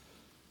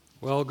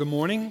Well, good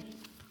morning,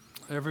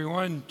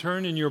 everyone.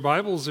 Turn in your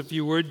Bibles, if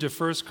you would, to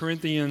 1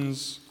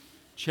 Corinthians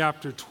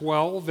chapter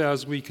 12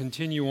 as we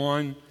continue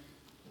on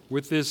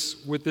with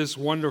this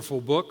wonderful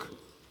book.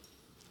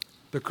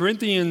 The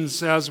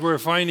Corinthians, as we're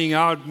finding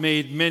out,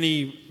 made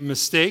many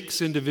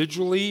mistakes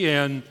individually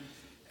and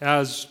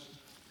as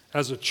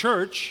a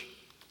church,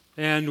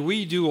 and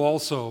we do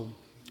also,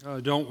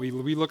 don't we?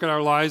 We look at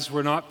our lives,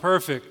 we're not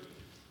perfect.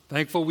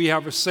 Thankful we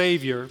have a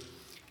Savior.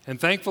 And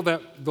thankful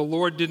that the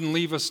Lord didn't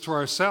leave us to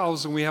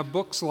ourselves, and we have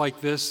books like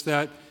this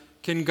that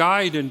can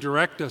guide and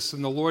direct us,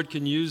 and the Lord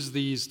can use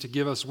these to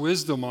give us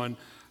wisdom on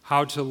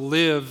how to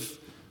live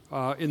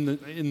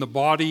in the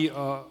body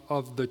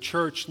of the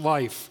church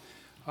life.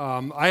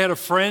 I had a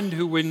friend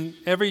who,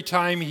 every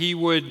time he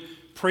would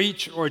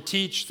preach or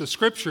teach the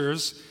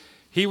Scriptures,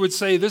 he would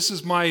say, "This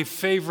is my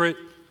favorite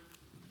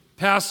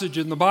passage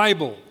in the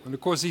Bible." And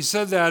of course, he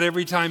said that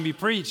every time he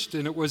preached,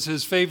 and it was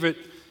his favorite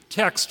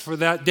text for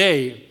that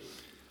day.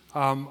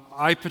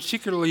 I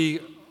particularly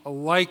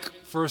like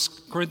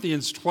 1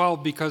 Corinthians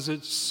 12 because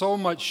it so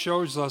much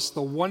shows us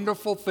the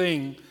wonderful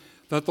thing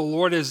that the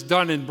Lord has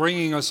done in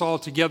bringing us all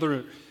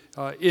together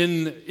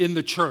in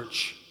the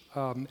church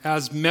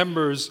as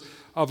members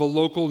of a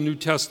local New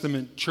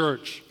Testament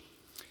church.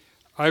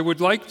 I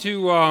would like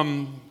to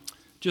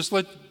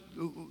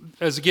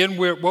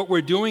what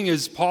we're doing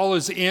is Paul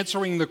is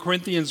answering the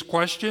Corinthians'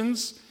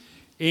 questions,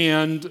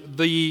 and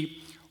the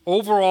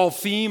overall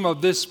theme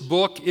of this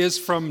book is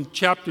from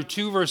chapter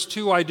 2, verse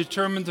 2, "I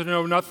determined to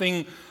know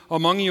nothing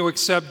among you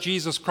except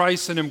Jesus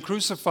Christ and Him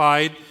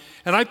crucified."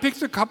 And I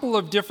picked a couple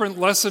of different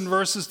lesson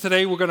verses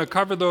today. We're going to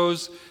cover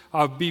those,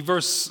 be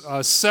verse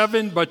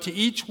 7, but to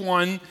each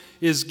one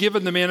is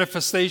given the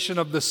manifestation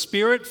of the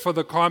Spirit for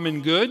the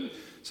common good.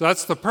 So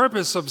that's the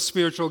purpose of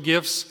spiritual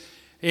gifts.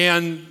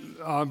 And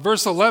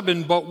verse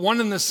 11, "But one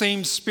and the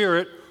same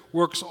Spirit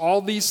works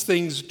all these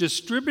things,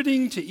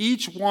 distributing to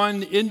each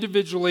one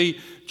individually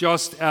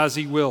just as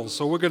He wills."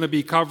 So we're going to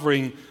be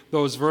covering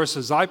those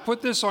verses. I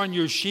put this on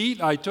your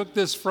sheet. I took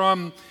this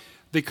from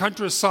the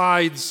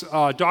Countryside's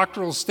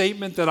doctrinal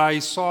statement that I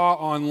saw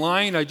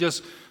online. I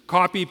just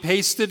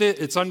copy-pasted it.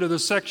 It's under the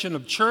section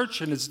of church,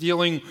 and it's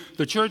dealing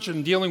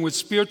with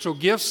spiritual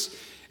gifts.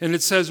 And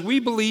it says, "We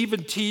believe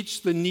and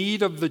teach the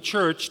need of the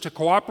church to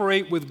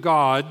cooperate with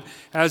God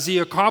as He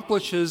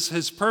accomplishes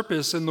His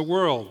purpose in the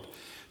world.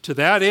 To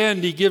that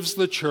end, He gives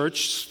the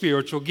church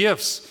spiritual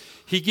gifts.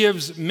 He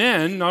gives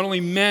men, not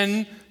only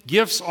men,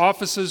 gifts,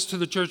 offices to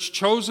the church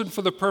chosen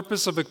for the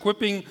purpose of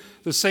equipping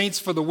the saints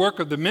for the work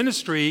of the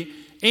ministry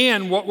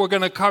and what we're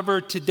going to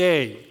cover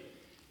today.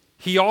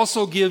 He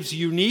also gives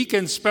unique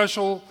and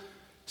special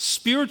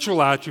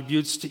spiritual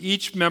attributes to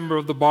each member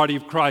of the body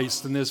of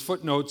Christ." And there's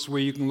footnotes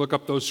where you can look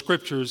up those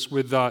scriptures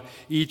with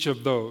each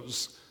of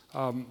those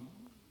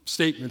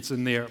statements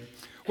in there.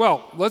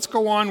 Well, let's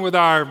go on with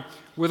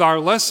our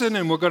lesson,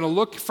 and we're going to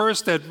look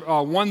first at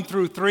 1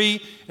 through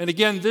 3. And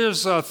again,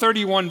 there's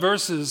 31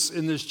 verses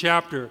in this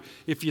chapter.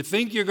 If you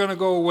think you're going to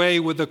go away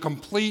with a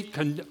complete,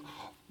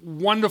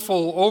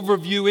 wonderful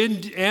overview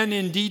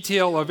in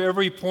detail of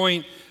every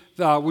point,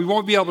 we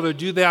won't be able to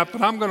do that,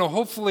 but I'm going to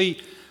hopefully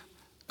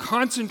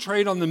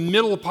concentrate on the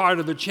middle part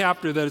of the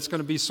chapter that it's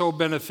going to be so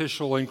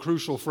beneficial and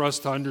crucial for us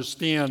to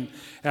understand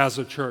as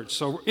a church.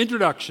 So,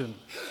 introduction.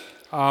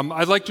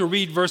 I'd like to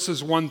read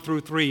verses 1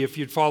 through 3 if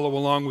you'd follow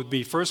along with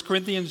me. 1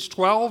 Corinthians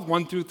 12,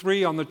 1 through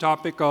 3 on the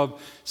topic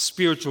of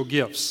spiritual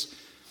gifts.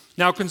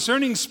 "Now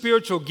concerning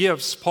spiritual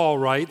gifts," Paul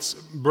writes,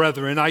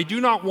 "Brethren, I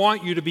do not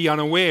want you to be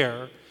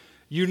unaware.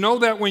 You know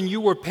that when you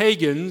were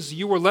pagans,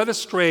 you were led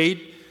astray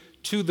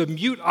to the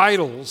mute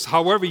idols,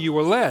 however you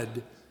were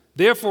led.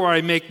 Therefore I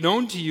make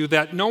known to you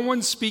that no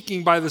one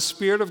speaking by the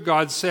Spirit of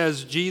God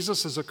says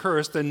Jesus is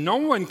accursed, and no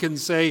one can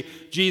say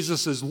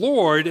Jesus is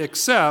Lord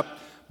except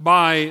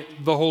by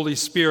the Holy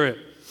Spirit."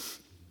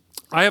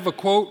 I have a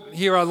quote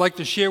here I'd like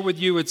to share with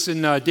you. It's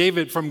in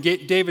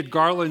David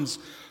Garland's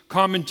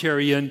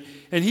commentary, and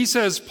he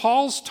says,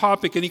 Paul's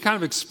topic, and he kind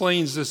of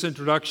explains this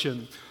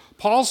introduction,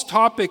 Paul's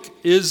topic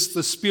is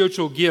the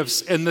spiritual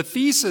gifts, and the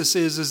thesis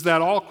is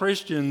that all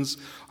Christians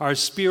are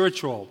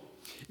spiritual.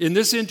 In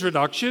this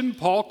introduction,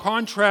 Paul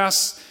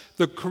contrasts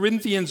the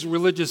Corinthians'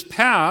 religious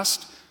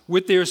past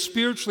with their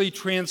spiritually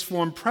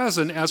transformed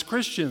present as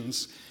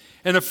Christians,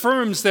 and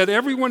affirms that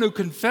everyone who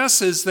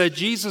confesses that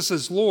Jesus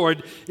is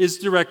Lord is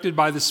directed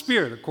by the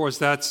Spirit. Of course,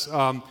 that's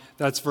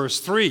verse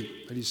 3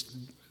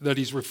 that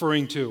he's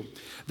referring to.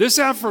 This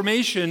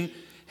affirmation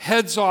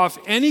heads off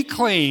any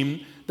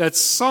claim that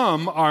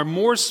some are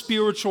more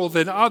spiritual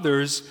than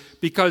others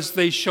because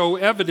they show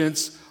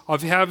evidence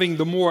of having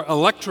the more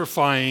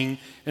electrifying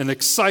and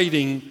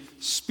exciting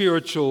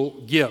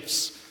spiritual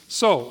gifts.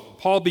 So,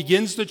 Paul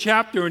begins the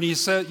chapter and he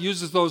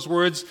uses those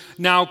words,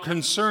 "now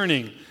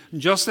concerning."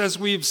 Just as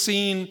we've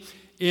seen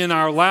in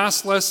our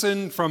last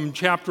lesson from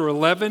chapter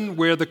 11,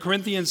 where the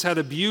Corinthians had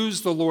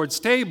abused the Lord's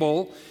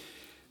table,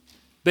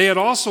 they had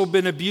also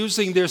been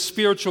abusing their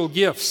spiritual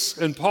gifts.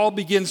 And Paul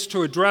begins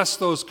to address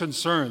those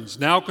concerns,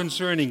 now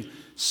concerning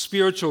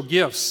spiritual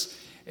gifts.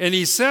 And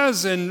he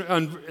says in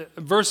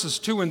verses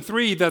 2 and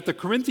 3 that the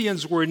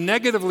Corinthians were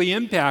negatively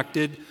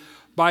impacted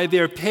by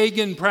their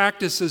pagan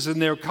practices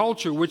and their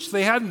culture, which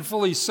they hadn't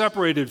fully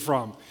separated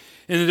from.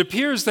 And it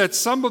appears that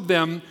some of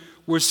them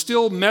were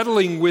still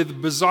meddling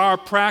with bizarre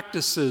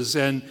practices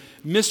and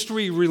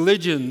mystery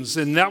religions,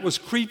 and that was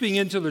creeping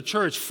into the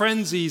church,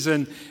 frenzies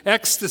and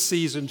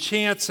ecstasies and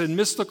chants and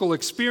mystical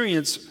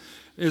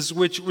experiences,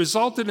 which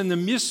resulted in the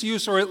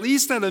misuse, or at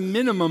least at a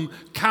minimum,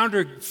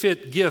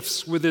 counterfeit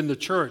gifts within the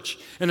church,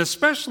 and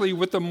especially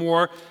with the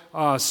more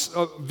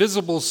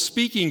visible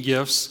speaking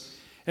gifts.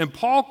 And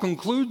Paul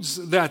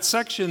concludes that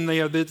section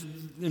there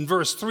in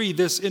verse 3,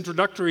 this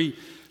introductory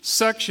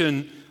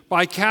section,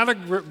 by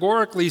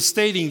categorically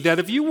stating that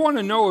if you want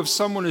to know if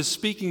someone is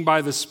speaking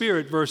by the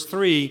Spirit, verse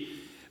 3,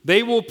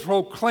 they will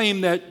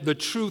proclaim that the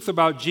truth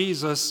about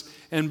Jesus,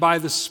 and by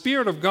the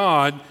Spirit of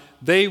God,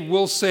 they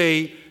will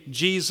say,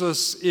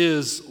 Jesus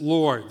is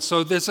Lord.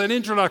 So there's an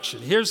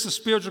introduction. Here's the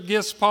spiritual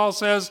gifts, Paul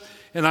says,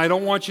 and I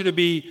don't want you to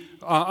be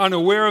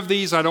unaware of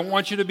these. I don't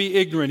want you to be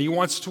ignorant. He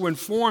wants to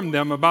inform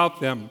them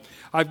about them.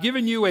 I've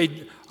given you a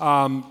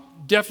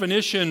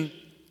definition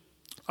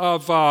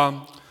of...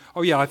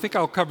 I think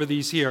I'll cover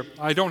these here.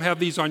 I don't have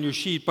these on your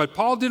sheet, but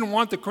Paul didn't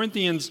want the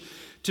Corinthians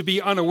to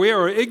be unaware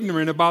or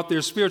ignorant about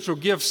their spiritual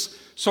gifts,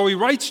 so he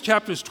writes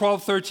chapters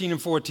 12, 13,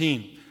 and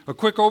 14. A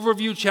quick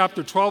overview,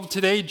 chapter 12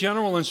 today,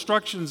 general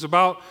instructions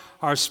about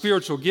our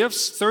spiritual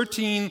gifts.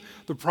 13,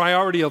 the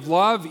priority of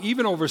love,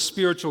 even over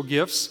spiritual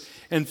gifts.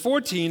 And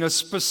 14, a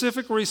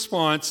specific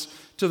response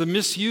to the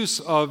misuse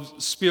of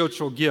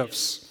spiritual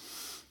gifts.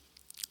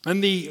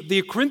 And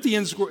the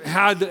Corinthians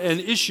had an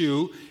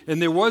issue,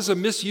 and there was a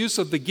misuse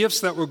of the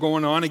gifts that were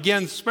going on,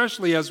 again,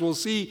 especially as we'll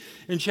see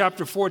in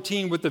chapter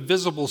 14 with the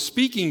visible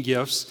speaking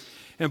gifts.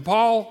 And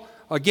Paul,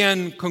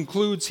 again,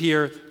 concludes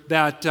here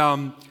that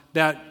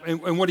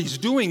what he's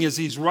doing is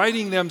he's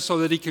writing them so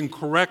that he can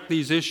correct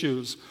these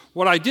issues.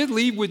 What I did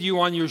leave with you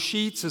on your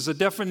sheets is a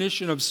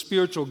definition of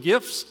spiritual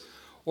gifts,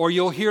 or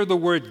you'll hear the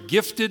word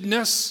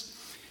giftedness,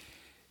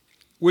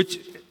 which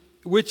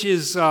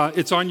is,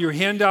 it's on your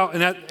handout.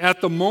 And at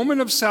the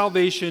moment of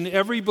salvation,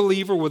 every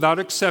believer without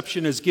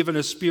exception is given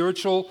a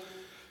spiritual,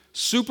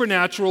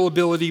 supernatural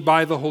ability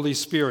by the Holy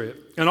Spirit.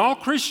 And all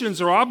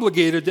Christians are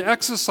obligated to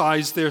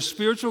exercise their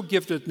spiritual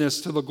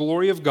giftedness to the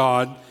glory of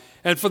God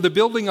and for the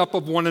building up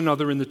of one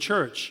another in the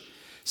church.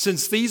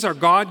 Since these are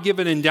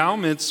God-given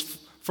endowments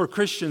for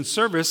Christian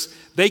service,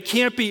 they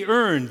can't be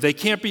earned, they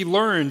can't be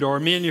learned or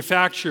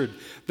manufactured.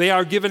 They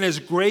are given as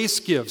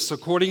grace gifts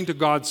according to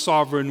God's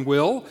sovereign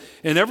will,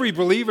 and every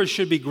believer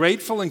should be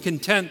grateful and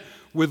content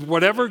with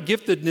whatever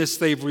giftedness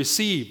they've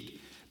received.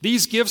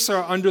 These gifts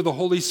are under the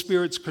Holy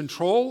Spirit's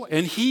control,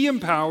 and He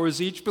empowers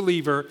each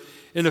believer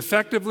in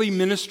effectively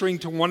ministering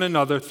to one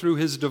another through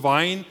His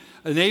divine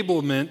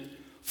enablement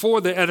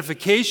for the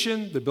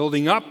edification, the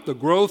building up, the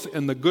growth,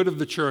 and the good of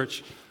the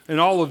church. And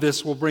all of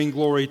this will bring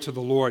glory to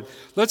the Lord.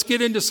 Let's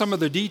get into some of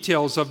the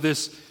details of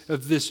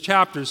this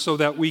chapter so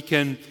that we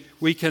can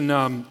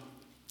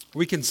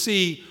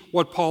see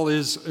what Paul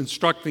is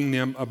instructing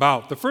them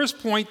about. The first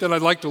point that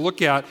I'd like to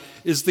look at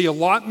is the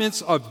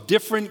allotments of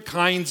different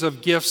kinds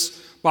of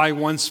gifts by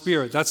one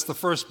Spirit. That's the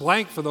first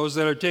blank for those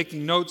that are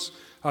taking notes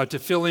to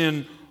fill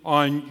in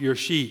on your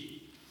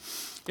sheet.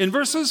 In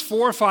verses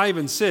 4, 5,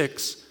 and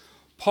 6,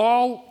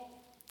 Paul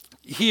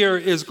here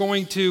is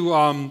going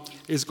to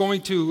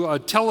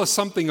tell us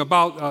something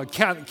about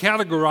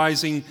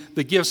categorizing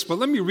the gifts. But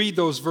let me read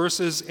those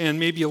verses and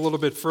maybe a little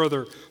bit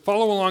further.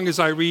 Follow along as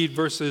I read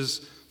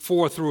verses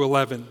 4 through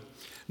 11.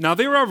 Now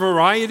there are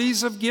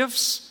varieties of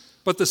gifts,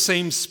 but the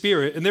same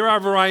Spirit. And there are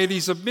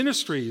varieties of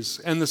ministries,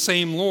 and the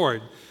same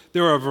Lord.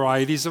 There are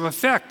varieties of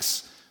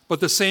effects,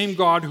 but the same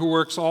God who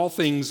works all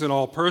things in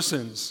all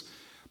persons.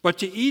 But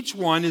to each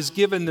one is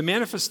given the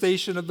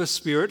manifestation of the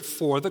Spirit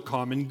for the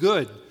common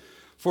good.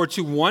 For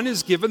to one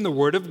is given the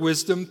word of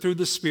wisdom through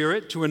the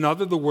Spirit, to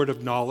another the word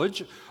of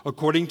knowledge,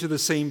 according to the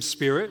same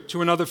Spirit,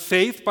 to another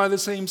faith by the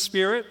same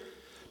Spirit,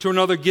 to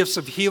another gifts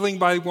of healing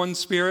by one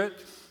Spirit,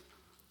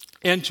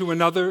 and to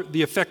another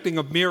the effecting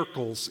of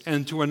miracles,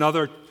 and to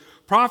another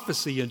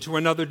prophecy, and to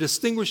another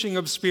distinguishing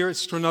of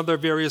spirits, to another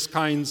various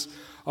kinds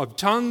of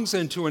tongues,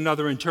 and to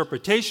another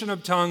interpretation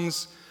of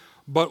tongues.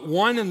 But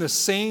one and the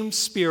same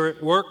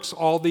Spirit works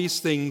all these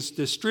things,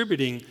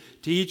 distributing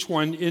to each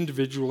one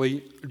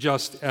individually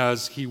just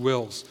as He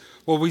wills.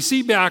 Well, we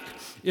see back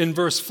in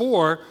verse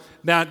 4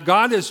 that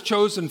God has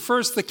chosen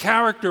first the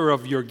character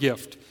of your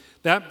gift.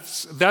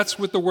 That's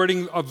with the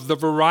wording of the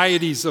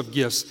varieties of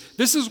gifts.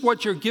 This is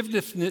what your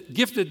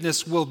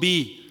giftedness will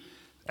be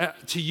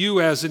to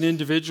you as an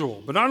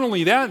individual. But not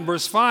only that, in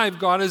verse 5,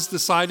 God has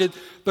decided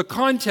the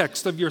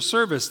context of your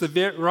service, the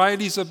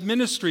varieties of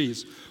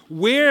ministries,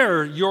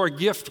 where your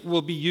gift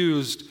will be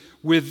used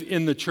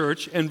within the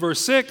church. And verse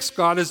 6,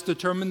 God has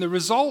determined the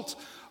result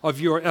of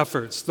your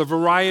efforts, the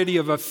variety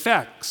of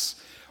effects.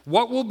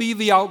 What will be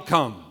the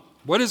outcome?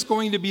 What is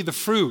going to be the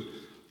fruit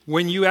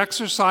when you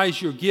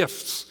exercise your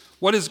gifts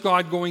What is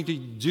God going to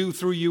do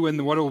through you,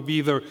 and what will be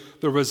the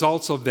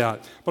results of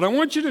that? But I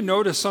want you to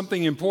notice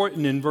something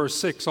important in verse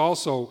 6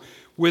 also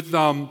with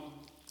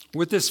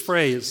this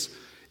phrase.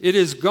 It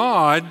is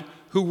God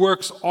who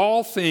works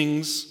all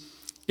things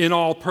in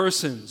all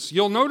persons.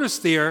 You'll notice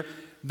there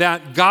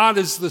that God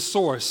is the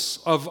source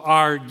of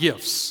our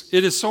gifts.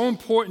 It is so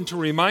important to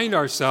remind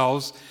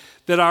ourselves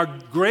that our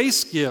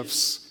grace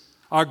gifts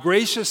are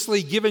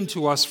graciously given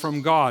to us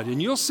from God.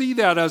 And you'll see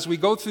that as we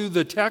go through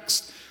the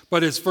text,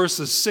 but it's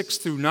verses 6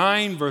 through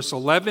 9, verse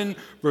 11,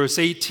 verse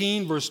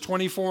 18, verse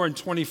 24, and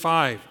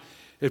 25.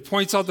 It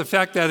points out the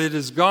fact that it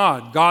is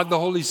God the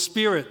Holy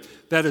Spirit,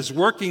 that is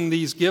working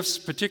these gifts,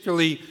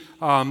 particularly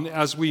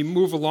as we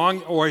move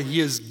along, or He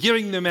is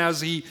giving them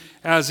as He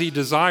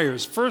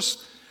desires.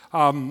 First,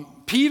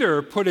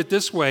 Peter put it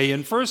this way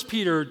in 1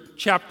 Peter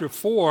chapter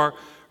 4,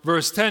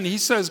 verse 10. He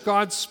says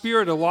God's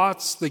Spirit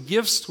allots the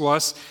gifts to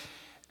us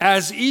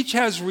as each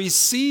has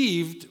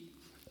received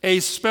a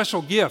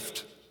special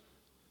gift.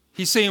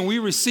 He's saying we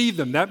receive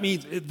them. That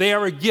means they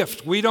are a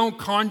gift. We don't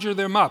conjure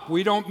them up.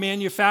 We don't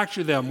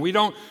manufacture them. We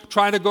don't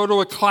try to go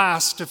to a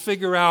class to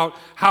figure out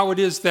how it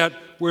is that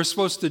we're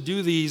supposed to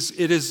do these.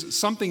 It is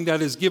something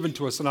that is given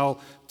to us, and I'll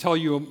tell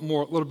you a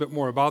little bit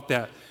more about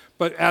that.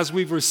 But as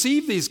we've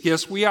received these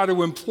gifts, we are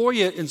to employ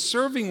it in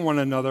serving one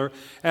another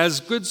as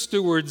good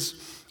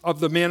stewards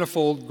of the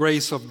manifold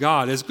grace of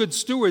God. As good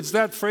stewards,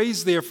 that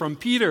phrase there from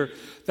Peter,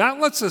 that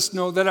lets us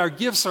know that our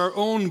gifts are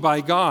owned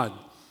by God.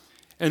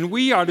 And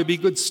we are to be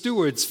good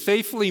stewards,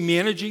 faithfully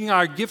managing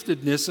our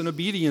giftedness in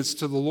obedience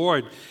to the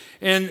Lord.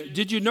 And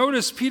did you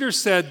notice Peter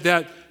said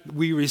that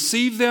we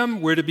receive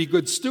them, we're to be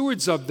good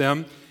stewards of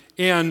them,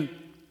 and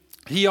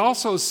he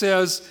also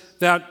says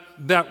that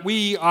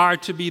we are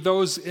to be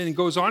those, and it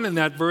goes on in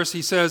that verse,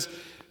 he says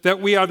that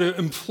we are to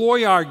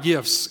employ our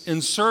gifts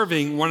in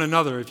serving one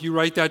another. If you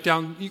write that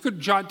down, you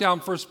could jot down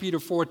 1 Peter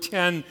 4,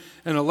 10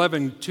 and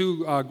 11,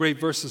 two great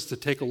verses to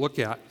take a look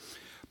at.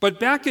 But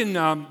back in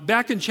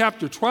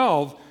chapter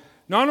 12,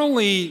 not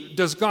only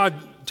does God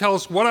tell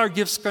us what our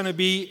gift's going to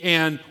be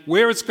and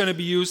where it's going to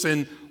be used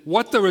and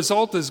what the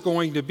result is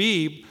going to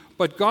be,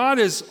 but God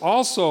has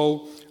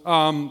also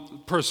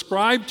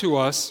prescribed to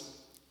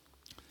us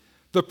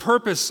the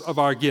purpose of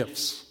our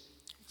gifts.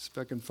 Let's see if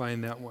I can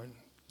find that one.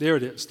 There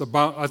it is,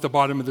 at the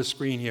bottom of the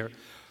screen here.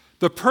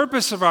 The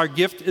purpose of our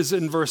gift is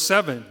in verse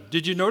 7.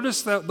 Did you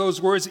notice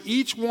those words?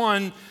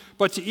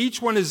 But to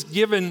each one is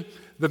given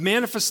the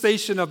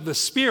manifestation of the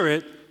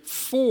Spirit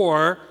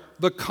for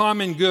the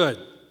common good.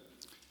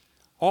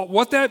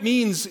 What that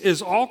means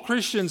is all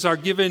Christians are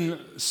given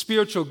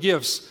spiritual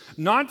gifts,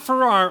 not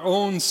for our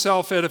own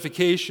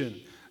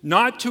self-edification,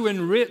 not to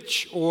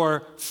enrich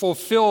or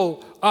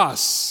fulfill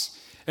us,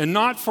 and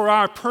not for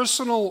our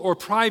personal or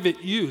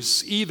private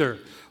use either,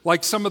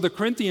 like some of the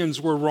Corinthians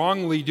were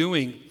wrongly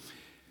doing.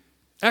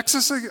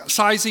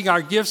 Exercising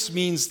our gifts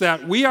means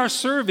that we are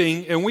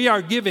serving and we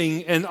are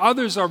giving, and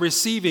others are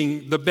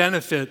receiving the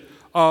benefit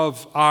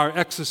of our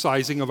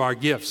exercising of our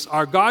gifts.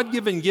 Our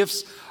God-given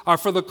gifts are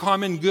for the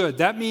common good.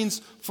 That means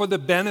for the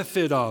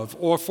benefit of,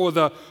 or for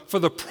the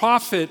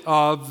profit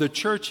of the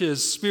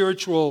church's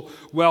spiritual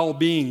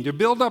well-being, to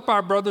build up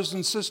our brothers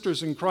and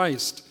sisters in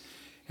Christ.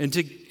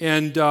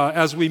 And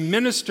as we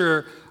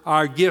minister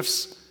our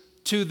gifts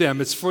to them,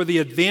 it's for the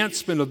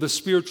advancement of the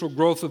spiritual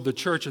growth of the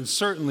church, and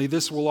certainly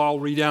this will all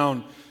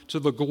redound to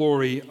the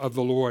glory of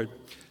the Lord.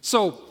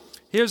 So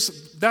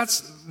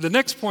the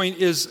next point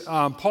is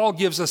Paul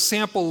gives a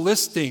sample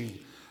listing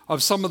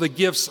of some of the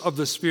gifts of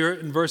the Spirit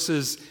in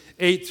verses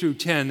 8 through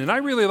 10. And I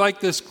really like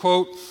this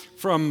quote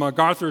from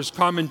MacArthur's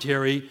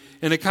commentary,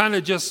 and it kind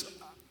of just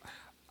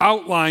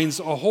outlines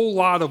a whole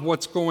lot of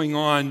what's going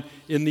on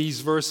in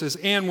these verses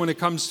and when it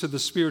comes to the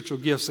spiritual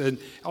gifts and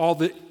all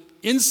the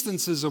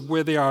instances of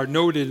where they are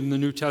noted in the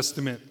New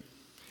Testament.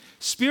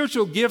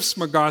 Spiritual gifts,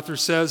 MacArthur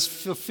says,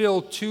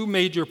 fulfill two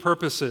major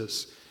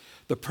purposes.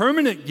 The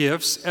permanent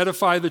gifts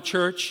edify the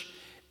church,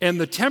 and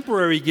the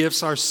temporary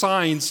gifts are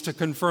signs to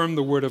confirm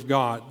the Word of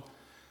God.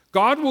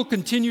 God will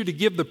continue to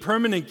give the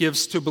permanent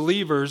gifts to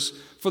believers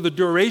for the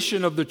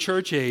duration of the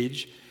church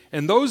age,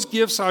 and those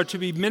gifts are to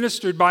be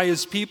ministered by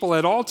His people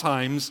at all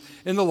times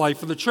in the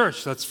life of the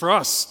church. That's for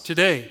us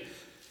today.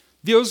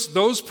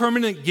 Those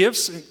permanent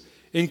gifts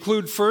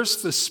include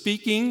first the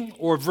speaking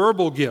or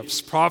verbal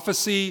gifts,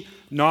 prophecy,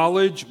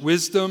 knowledge,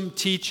 wisdom,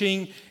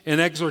 teaching,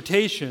 and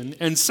exhortation.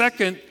 And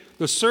second,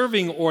 the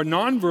serving or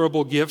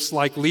nonverbal gifts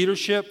like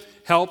leadership,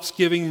 helps,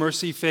 giving,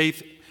 mercy,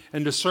 faith,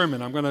 and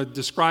discernment. I'm going to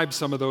describe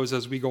some of those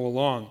as we go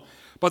along.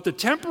 But the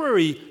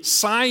temporary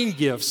sign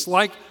gifts,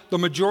 like the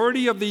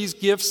majority of these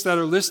gifts that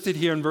are listed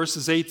here in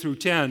verses 8 through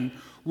 10,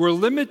 were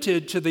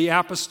limited to the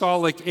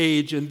apostolic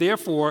age, and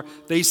therefore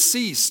they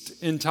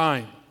ceased in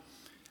time.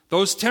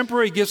 Those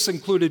temporary gifts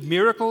included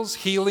miracles,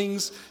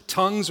 healings,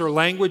 tongues or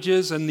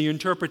languages, and the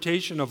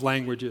interpretation of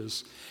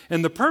languages.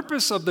 And the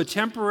purpose of the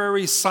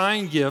temporary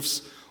sign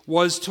gifts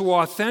was to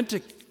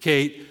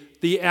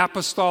authenticate the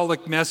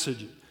apostolic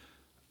message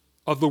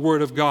of the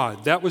Word of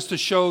God. That was to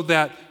show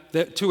that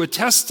to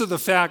attest to the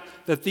fact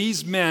that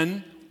these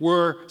men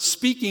were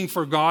speaking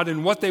for God,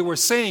 and what they were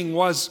saying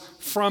was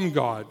from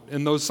God,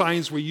 and those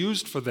signs were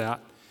used for that,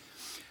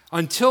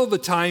 until the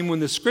time when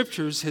the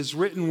Scriptures, His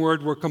written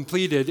word, were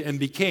completed and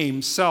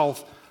became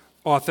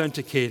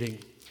self-authenticating.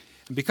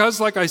 And because,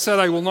 like I said,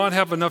 I will not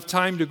have enough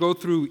time to go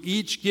through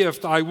each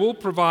gift, I will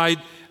provide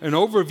an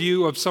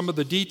overview of some of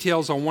the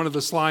details on one of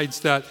the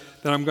slides that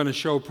I'm going to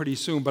show pretty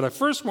soon. But I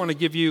first want to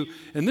give you,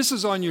 and this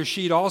is on your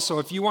sheet also,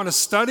 if you want to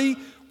study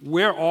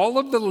where all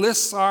of the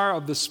lists are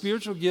of the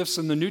spiritual gifts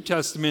in the New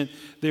Testament,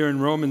 they're in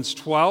Romans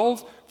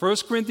 12, 1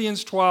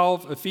 Corinthians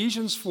 12,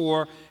 Ephesians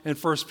 4, and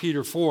 1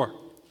 Peter 4.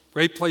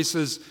 Great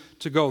places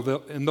to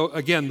go. And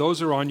again, those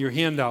are on your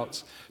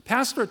handouts.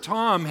 Pastor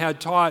Tom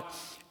had taught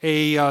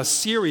a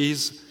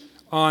series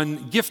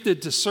on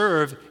Gifted to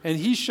Serve, and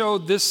he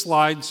showed this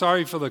slide.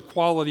 Sorry for the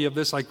quality of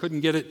this. I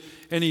couldn't get it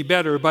any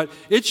better. But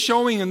it's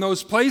showing in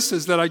those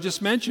places that I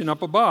just mentioned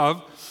up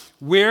above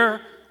where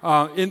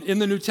in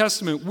the New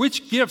Testament,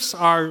 which gifts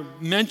are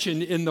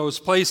mentioned in those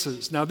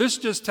places. Now, this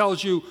just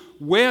tells you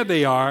where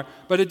they are,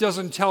 but it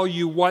doesn't tell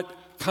you what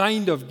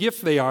kind of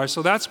gift they are.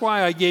 So that's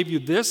why I gave you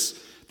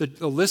this,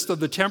 the list of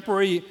the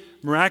temporary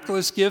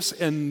miraculous gifts,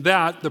 and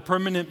the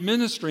permanent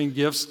ministering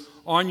gifts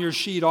on your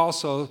sheet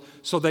also,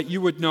 so that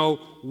you would know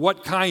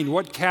what kind,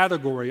 what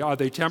category. Are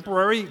they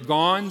temporary,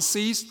 gone,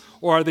 ceased,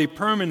 or are they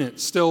permanent,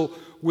 still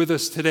with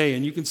us today?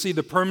 And you can see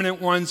the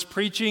permanent ones: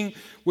 preaching,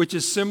 which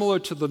is similar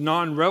to the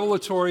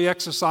non-revelatory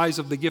exercise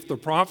of the gift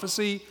of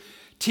prophecy;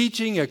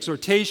 teaching,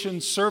 exhortation,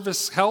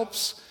 service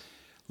helps;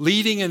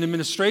 leading and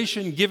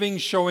administration; giving,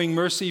 showing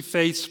mercy;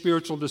 faith,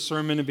 spiritual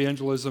discernment,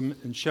 evangelism,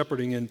 and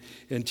shepherding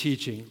and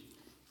teaching.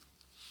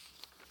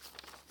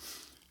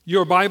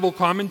 Your Bible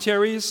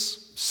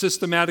commentaries,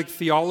 systematic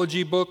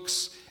theology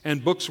books,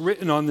 and books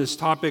written on this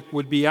topic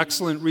would be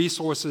excellent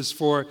resources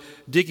for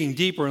digging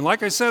deeper. And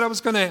like I said, I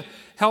was going to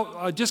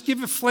help just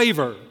give a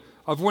flavor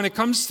of when it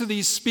comes to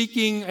these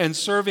speaking and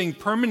serving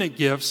permanent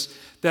gifts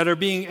that are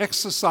being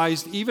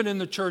exercised even in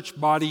the church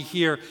body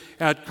here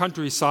at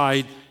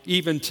Countryside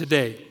even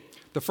today.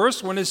 The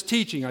first one is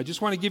teaching. I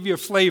just want to give you a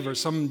flavor,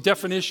 some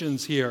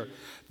definitions here.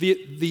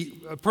 The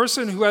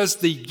person who has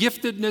the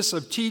giftedness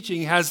of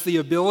teaching has the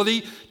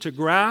ability to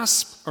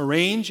grasp,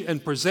 arrange,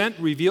 and present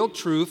revealed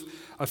truth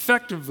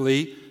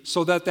effectively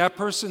so that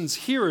person's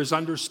hearers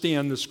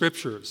understand the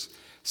Scriptures.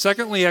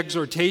 Secondly,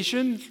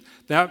 exhortation.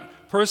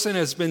 That person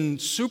has been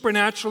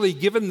supernaturally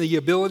given the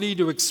ability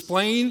to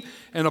explain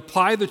and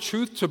apply the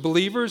truth to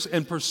believers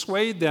and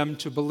persuade them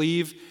to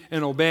believe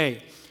and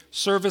obey.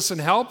 Service and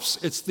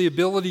helps. It's the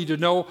ability to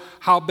know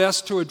how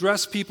best to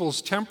address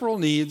people's temporal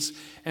needs,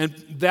 and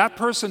that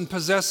person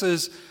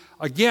possesses,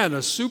 again,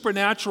 a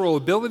supernatural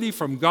ability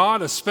from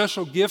God, a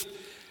special gift,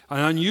 an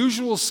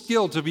unusual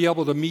skill to be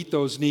able to meet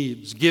those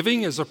needs.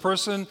 Giving is a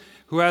person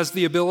who has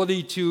the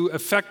ability to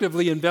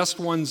effectively invest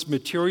one's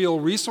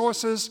material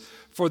resources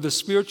for the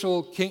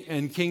spiritual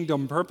and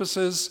kingdom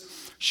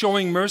purposes.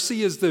 Showing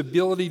mercy is the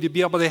ability to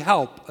be able to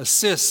help,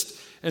 assist,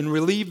 and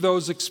relieve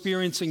those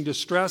experiencing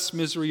distress,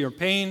 misery, or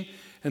pain.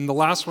 And the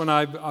last one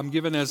I'm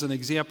given as an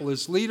example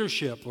is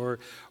leadership or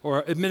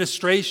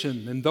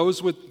administration. And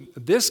those with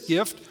this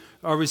gift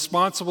are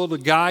responsible to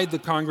guide the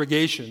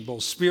congregation,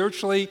 both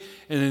spiritually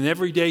and in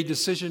everyday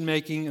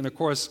decision-making. And of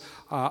course,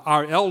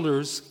 our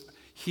elders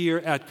here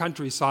at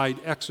Countryside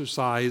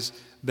exercise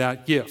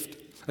that gift.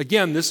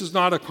 Again, this is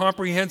not a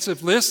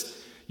comprehensive list.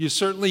 You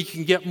certainly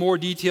can get more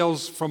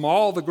details from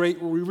all the great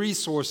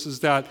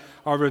resources that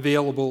are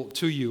available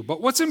to you.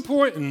 But what's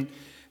important,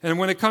 and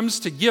when it comes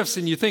to gifts,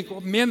 and you think, oh,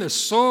 man, there's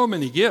so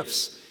many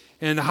gifts,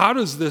 and how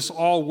does this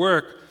all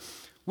work?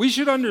 We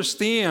should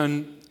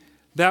understand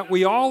that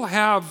we all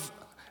have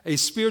a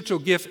spiritual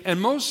gift, and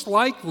most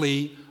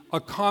likely a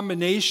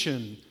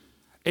combination,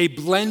 a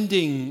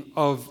blending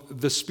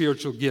of the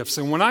spiritual gifts.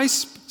 And when I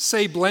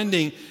say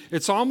blending,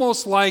 it's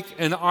almost like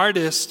an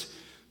artist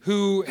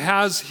who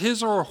has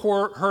his or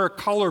her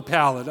color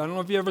palette. I don't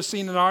know if you've ever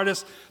seen an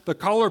artist, the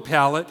color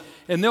palette,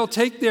 and they'll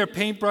take their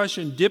paintbrush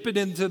and dip it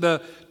into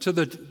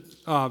the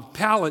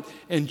palette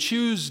and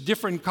choose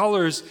different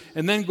colors,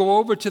 and then go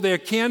over to their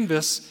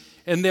canvas,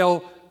 and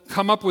they'll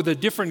come up with a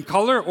different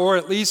color, or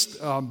at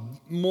least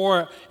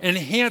more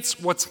enhance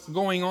what's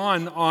going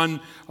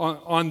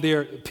on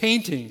their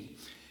painting.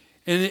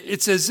 And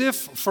it's as if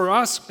for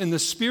us in the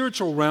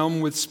spiritual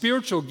realm with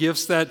spiritual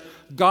gifts that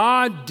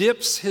God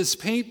dips his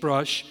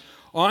paintbrush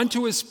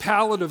onto his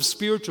palette of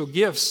spiritual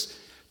gifts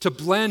to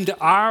blend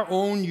our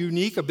own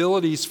unique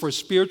abilities for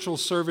spiritual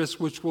service,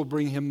 which will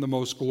bring him the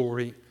most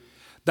glory.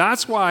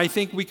 That's why I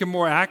think we can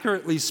more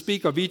accurately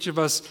speak of each of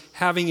us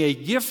having a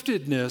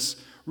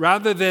giftedness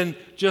rather than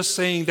just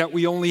saying that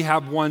we only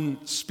have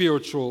one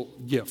spiritual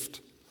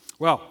gift.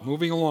 Well,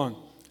 moving along.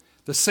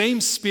 The same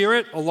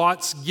Spirit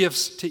allots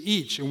gifts to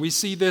each, and we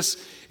see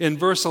this in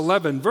verse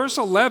 11. Verse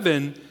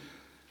 11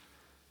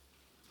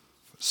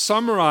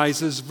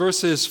 summarizes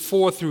verses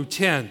 4 through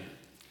 10.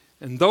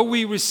 And though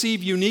we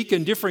receive unique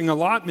and differing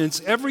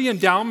allotments, every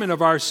endowment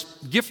of our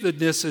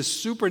giftedness is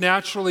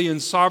supernaturally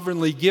and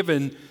sovereignly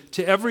given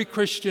to every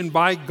Christian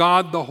by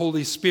God the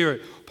Holy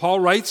Spirit. Paul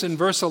writes in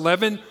verse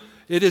 11,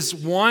 "It is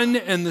one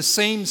and the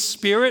same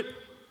Spirit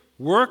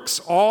works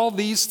all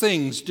these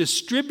things,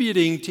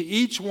 distributing to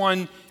each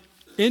one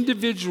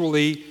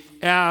individually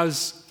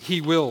as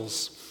he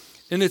wills."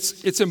 And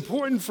it's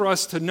important for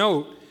us to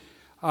note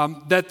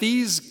that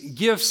these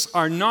gifts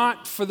are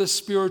not for the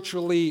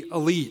spiritually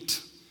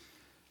elite,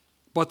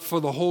 but for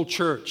the whole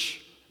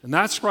church. And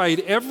that's right,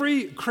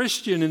 every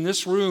Christian in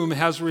this room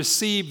has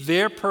received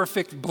their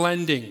perfect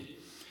blending,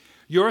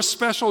 your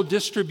special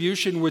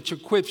distribution which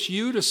equips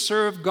you to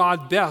serve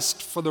God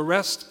best for the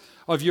rest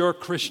of your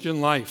Christian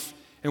life.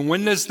 And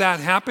when does that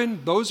happen?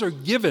 Those are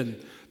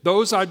given.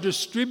 Those are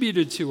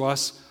distributed to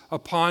us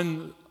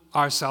upon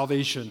our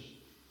salvation.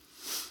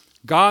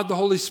 God, the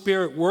Holy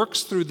Spirit,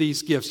 works through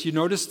these gifts. You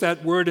notice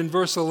that word in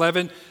verse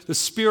 11, the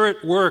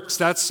Spirit works.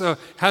 That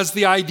has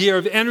the idea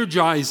of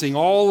energizing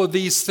all of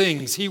these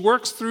things. He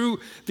works through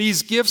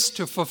these gifts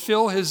to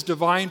fulfill his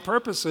divine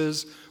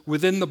purposes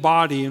within the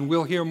body. And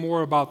we'll hear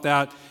more about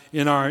that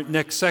in our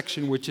next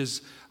section, which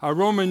is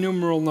Roman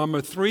numeral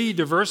number 3,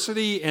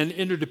 diversity and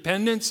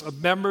interdependence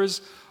of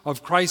members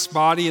of Christ's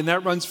body. And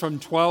that runs from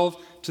 12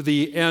 to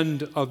the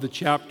end of the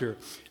chapter.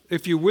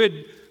 If you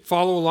would,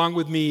 follow along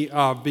with me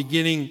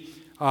beginning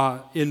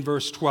in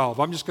verse 12.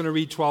 I'm just going to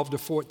read 12 to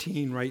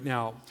 14 right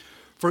now.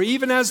 "For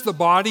even as the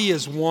body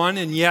is one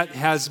and yet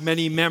has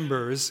many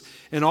members,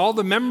 and all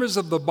the members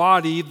of the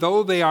body,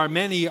 though they are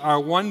many,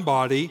 are one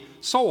body,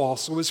 so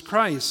also is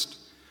Christ.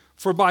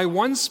 For by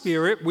one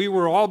Spirit we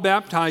were all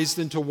baptized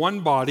into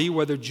one body,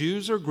 whether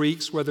Jews or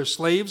Greeks, whether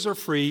slaves or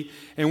free,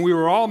 and we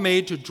were all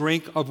made to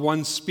drink of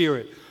one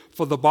Spirit.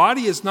 For the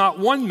body is not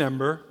one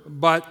member,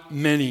 but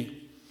many."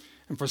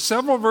 And for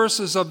several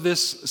verses of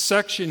this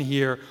section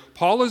here,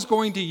 Paul is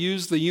going to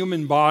use the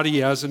human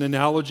body as an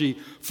analogy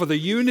for the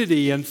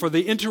unity and for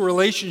the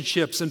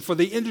interrelationships and for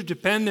the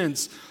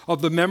interdependence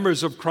of the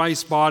members of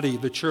Christ's body,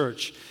 the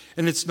church.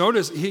 And it's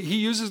noticed, he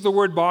uses the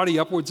word body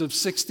upwards of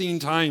 16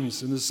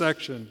 times in this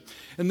section.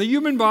 And the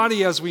human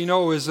body, as we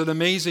know, is an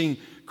amazing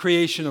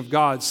creation of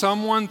God.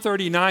 Psalm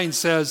 139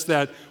 says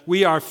that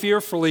we are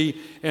fearfully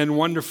and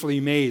wonderfully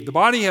made. The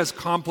body has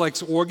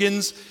complex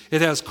organs, it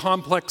has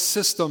complex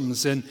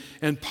systems and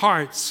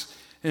parts.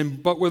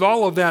 But with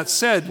all of that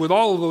said, with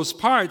all of those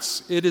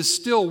parts, it is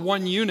still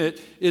one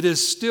unit, it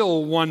is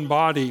still one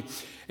body.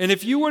 And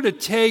if you were to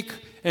take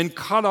and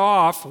cut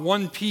off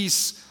one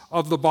piece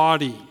of the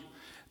body,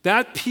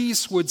 that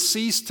piece would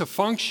cease to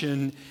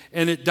function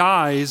and it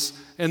dies,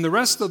 and the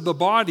rest of the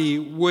body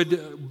would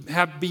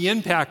be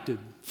impacted.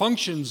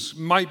 Functions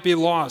might be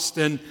lost,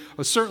 and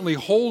certainly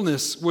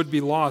wholeness would be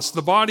lost.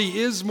 The body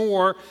is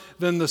more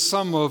than the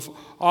sum of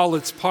all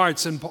its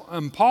parts. And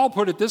Paul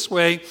put it this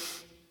way,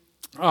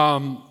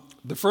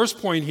 the first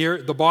point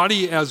here, the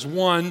body as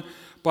one,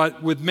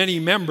 but with many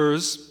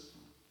members.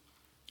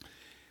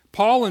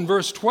 Paul in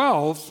verse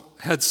 12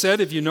 had said,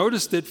 if you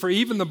noticed it, for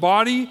even the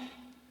body,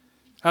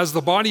 as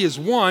the body is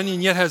one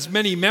and yet has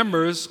many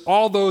members,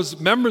 all those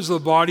members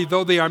of the body,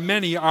 though they are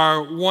many,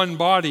 are one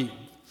body.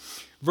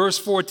 Verse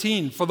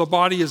 14, for the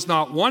body is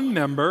not one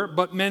member,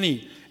 but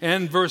many.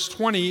 And verse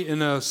 20,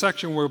 in a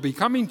section we'll be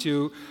coming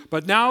to,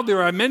 but now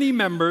there are many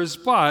members,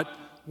 but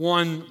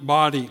one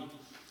body.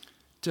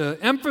 To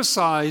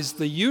emphasize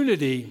the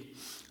unity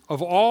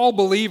of all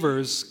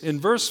believers, in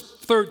verse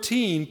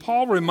 13,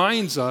 Paul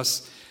reminds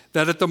us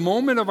that at the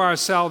moment of our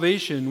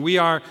salvation, we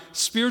are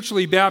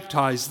spiritually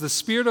baptized. The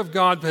Spirit of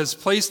God has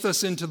placed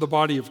us into the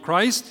body of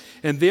Christ,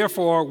 and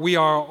therefore we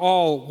are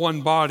all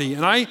one body.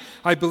 And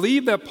I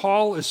believe that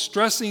Paul is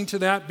stressing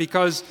that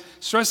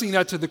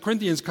to the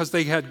Corinthians because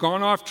they had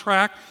gone off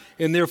track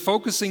and they're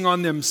focusing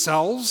on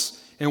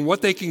themselves and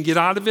what they can get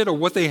out of it or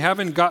what they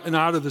haven't gotten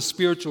out of the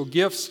spiritual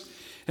gifts.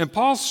 And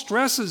Paul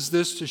stresses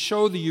this to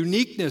show the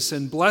uniqueness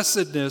and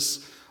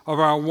blessedness of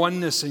our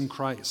oneness in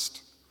Christ.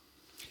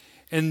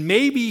 And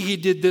maybe he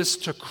did this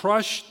to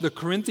crush the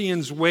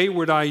Corinthians'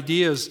 wayward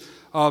ideas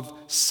of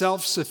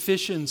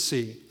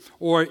self-sufficiency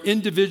or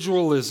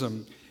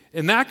individualism.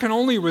 And that can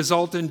only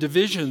result in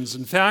divisions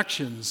and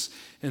factions.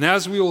 And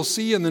as we will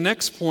see in the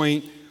next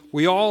point,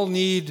 we all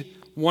need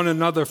one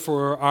another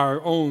for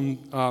our own,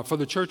 for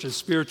the church's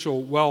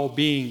spiritual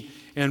well-being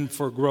and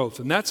for growth.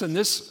 And that's in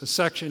this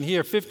section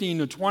here, 15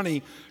 to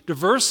 20,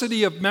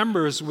 diversity of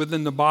members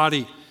within the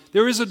body.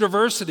 There is a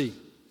diversity.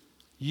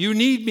 You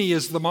need me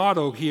is the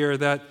motto here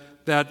that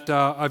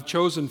I've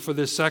chosen for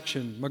this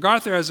section.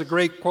 MacArthur has a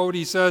great quote.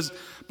 He says,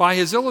 by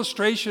his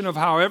illustration of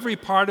how every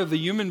part of the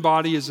human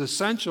body is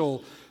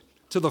essential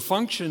to the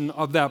function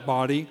of that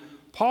body,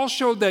 Paul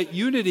showed that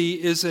unity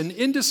is an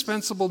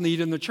indispensable need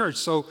in the church.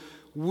 So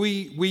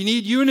we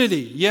need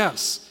unity,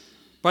 yes.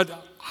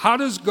 But how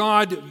does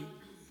God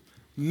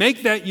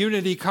make that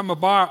unity come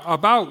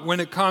about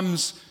when it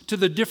comes to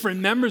the different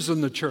members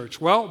in the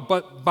church? Well,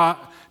 but by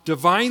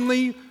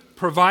divinely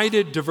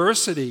provided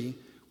diversity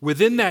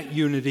within that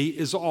unity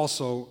is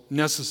also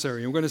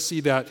necessary. And we're going to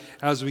see that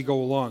as we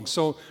go along.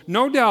 So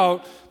no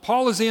doubt,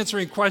 Paul is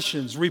answering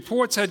questions.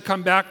 Reports had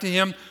come back to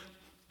him.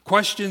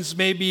 Questions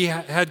maybe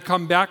had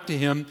come back to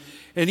him.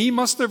 And he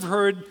must have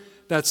heard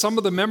that some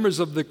of the members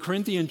of the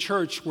Corinthian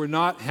church were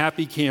not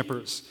happy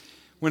campers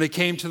when it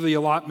came to the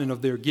allotment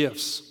of their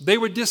gifts. They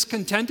were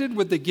discontented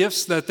with the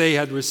gifts that they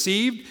had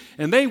received,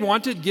 and they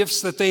wanted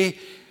gifts that they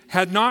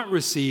had not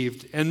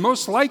received. And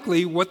most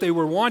likely what they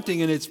were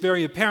wanting, and it's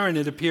very apparent,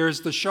 it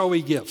appears, the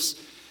showy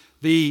gifts,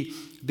 the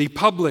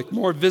public,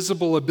 more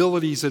visible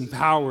abilities and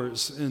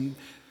powers. And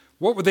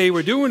what they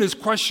were doing is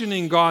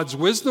questioning God's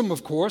wisdom,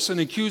 of course, and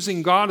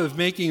accusing God of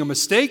making a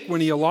mistake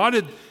when he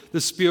allotted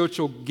the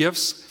spiritual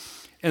gifts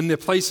and the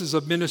places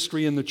of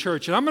ministry in the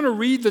church. And I'm going to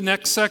read the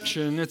next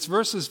section. It's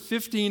verses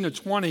 15 to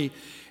 20,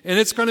 and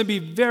it's going to be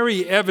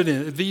very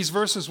evident. These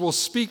verses will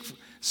speak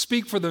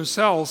for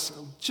themselves.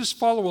 Just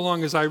follow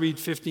along as I read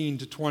 15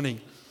 to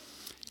 20.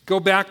 Go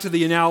back to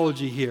the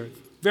analogy here.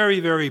 Very,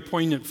 very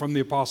poignant from the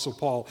Apostle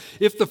Paul.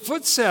 If the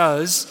foot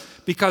says,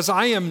 because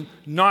I am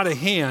not a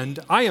hand,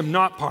 I am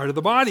not part of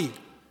the body,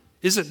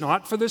 is it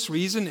not for this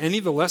reason any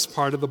the less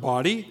part of the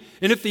body?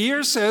 And if the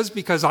ear says,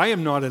 because I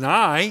am not an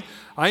eye,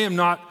 I am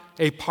not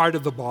a part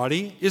of the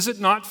body, is it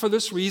not for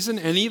this reason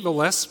any the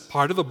less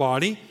part of the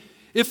body?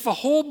 If the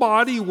whole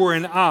body were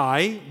an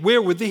eye,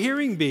 where would the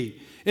hearing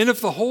be? And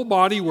if the whole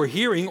body were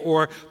hearing,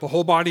 or the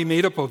whole body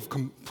made up of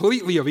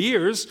completely of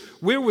ears,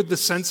 where would the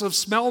sense of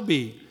smell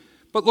be?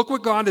 But look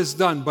what God has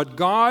done.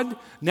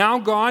 Now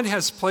God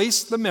has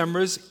placed the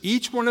members,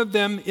 each one of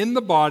them in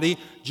the body,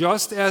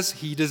 just as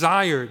he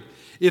desired.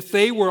 If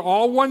they were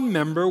all one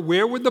member,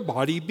 where would the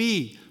body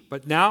be?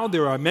 But now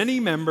there are many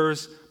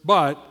members,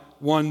 but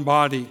one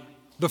body.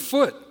 The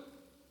foot,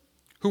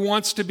 who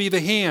wants to be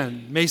the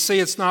hand, may say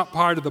it's not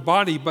part of the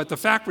body, but the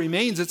fact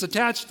remains it's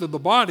attached to the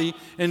body,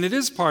 and it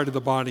is part of the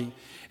body.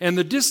 And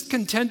the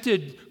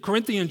discontented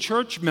Corinthian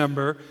church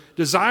member,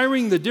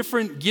 desiring the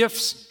different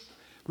gifts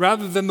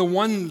rather than the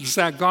ones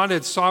that God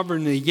had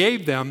sovereignly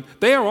gave them,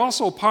 they are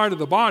also part of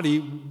the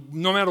body,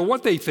 no matter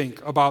what they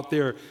think about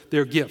their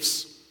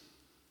gifts.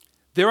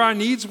 There are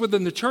needs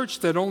within the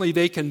church that only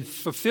they can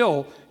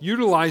fulfill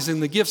utilizing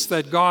the gifts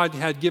that God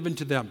had given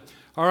to them.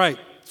 All right,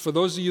 for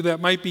those of you that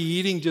might be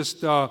eating,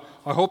 I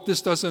hope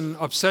this doesn't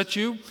upset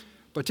you,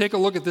 but take a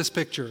look at this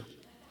picture.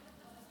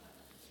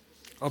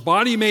 A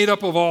body made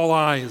up of all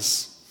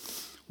eyes.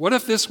 What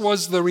if this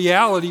was the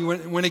reality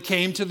when it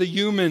came to the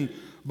human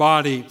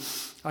body?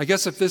 I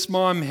guess if this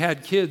mom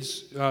had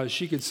kids,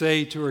 she could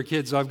say to her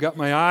kids, I've got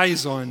my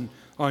eyes on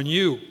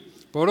you.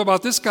 But what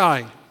about this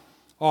guy?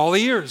 All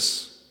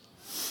ears.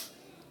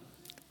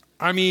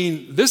 I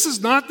mean, this is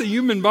not the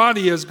human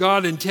body as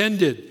God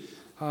intended.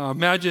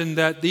 Imagine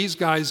that these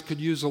guys could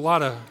use a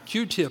lot of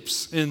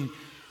Q-tips in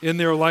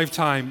their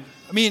lifetime.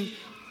 I mean,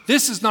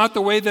 this is not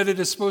the way that it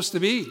is supposed to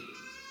be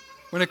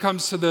when it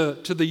comes to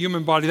the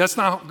human body. That's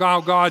not how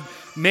God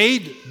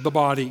made the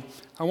body.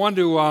 I want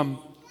to, I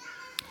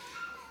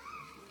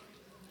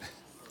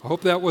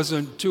hope that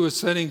wasn't too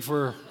upsetting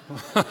for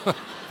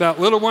that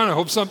little one. I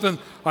hope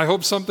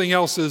something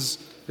else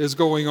is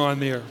going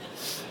on there.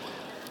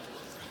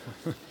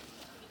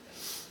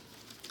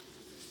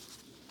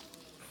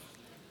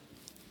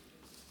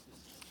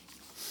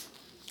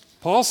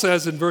 Paul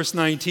says in verse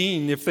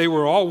 19, if they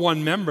were all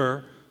one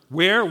member,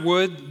 where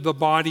would the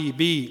body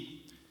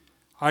be?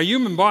 Our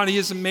human body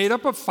isn't made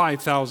up of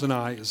 5,000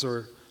 eyes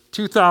or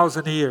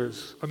 2,000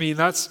 ears. I mean,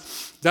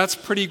 that's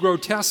pretty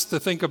grotesque to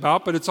think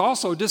about, but it's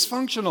also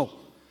dysfunctional.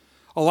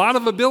 A lot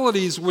of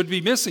abilities would be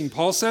missing.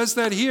 Paul says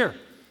that here.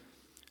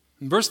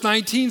 And verse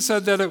 19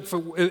 said that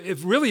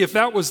if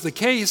that was the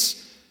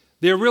case,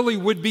 there really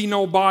would be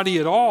no body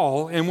at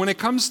all. And when it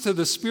comes to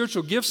the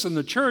spiritual gifts in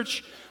the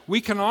church, we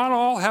cannot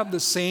all have the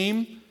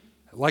same,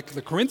 like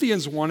the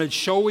Corinthians wanted,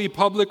 showy,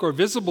 public, or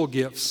visible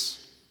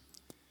gifts.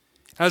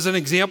 As an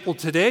example,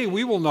 today,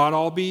 we will not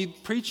all be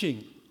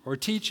preaching or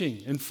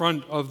teaching in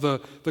front of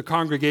the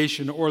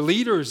congregation or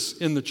leaders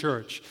in the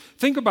church.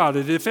 Think about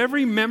it. If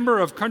every member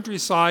of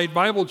Countryside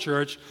Bible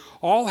Church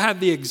all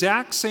had the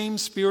exact same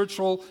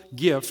spiritual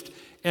gift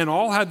and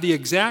all had the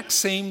exact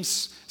same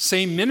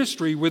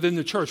ministry within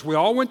the church, we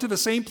all went to the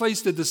same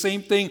place, did the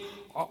same thing,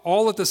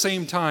 all at the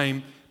same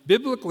time,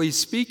 biblically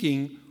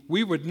speaking,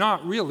 we would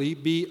not really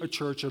be a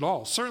church at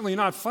all. Certainly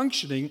not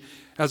functioning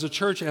as a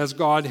church as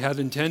God had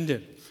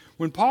intended.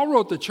 When Paul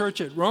wrote the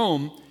church at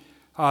Rome,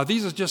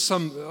 these are just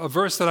a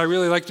verse that I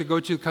really like to go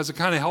to because it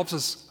kind of helps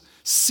us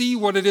see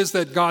what it is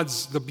that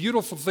the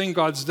beautiful thing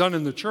God's done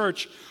in the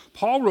church.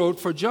 Paul wrote,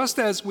 for just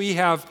as we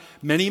have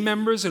many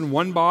members in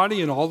one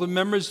body and all the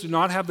members do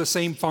not have the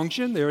same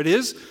function, there it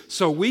is,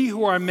 so we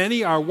who are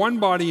many are one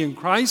body in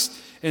Christ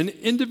and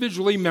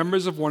individually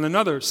members of one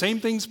another.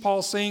 Same things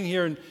Paul's saying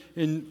here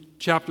in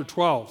chapter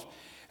 12.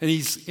 And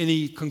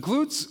he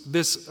concludes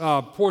this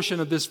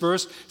portion of this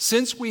verse,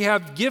 since we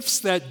have gifts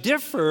that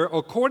differ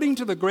according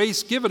to the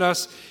grace given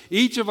us,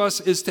 each of us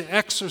is to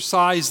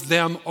exercise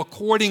them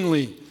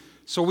accordingly.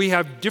 So we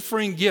have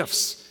differing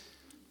gifts.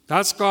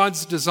 That's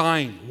God's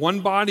design. One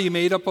body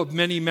made up of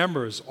many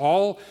members.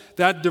 All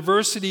that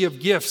diversity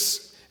of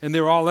gifts, and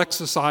they're all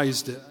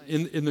exercised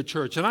in the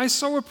church. And I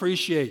so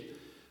appreciate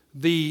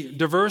the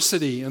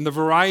diversity and the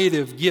variety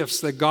of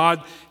gifts that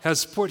God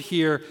has put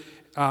here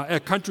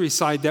at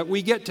Countryside that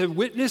we get to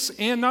witness,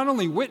 and not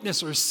only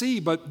witness or see,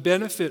 but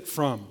benefit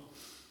from.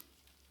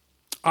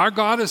 Our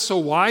God is so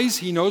wise,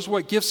 He knows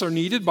what gifts are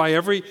needed by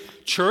every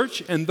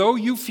church, and though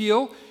you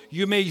feel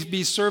you may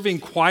be serving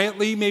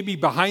quietly, maybe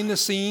behind the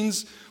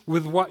scenes,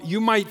 with what you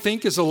might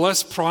think is a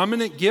less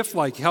prominent gift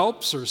like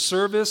helps or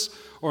service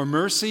or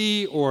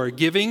mercy or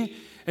giving,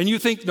 and you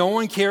think no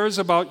one cares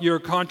about your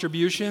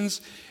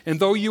contributions, and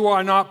though you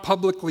are not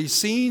publicly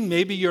seen,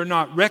 maybe you're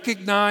not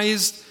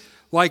recognized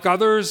like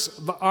others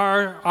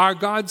are, our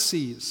God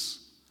sees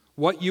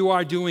what you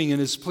are doing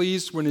and is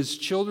pleased when His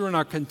children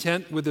are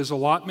content with His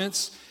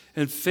allotments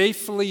and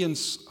faithfully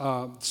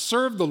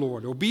serve the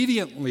Lord,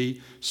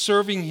 obediently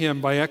serving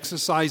Him by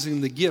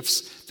exercising the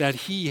gifts that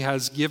He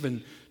has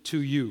given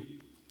to you.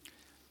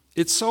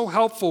 It's so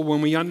helpful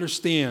when we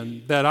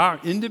understand that our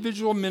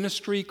individual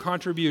ministry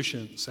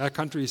contributions at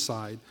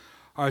Countryside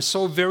are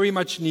so very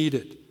much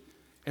needed.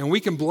 And we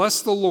can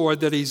bless the Lord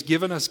that He's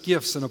given us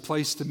gifts and a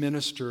place to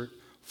minister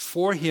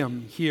for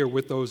Him here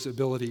with those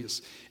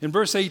abilities. In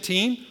verse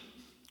 18,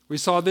 we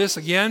saw this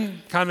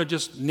again, kind of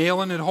just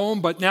nailing it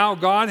home, but now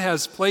God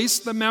has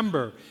placed the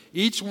member,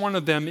 each one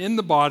of them in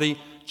the body,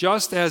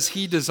 just as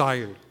He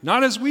desired.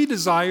 Not as we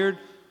desired,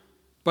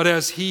 but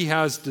as He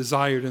has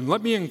desired. And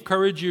let me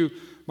encourage you,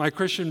 my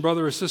Christian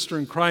brother or sister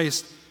in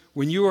Christ,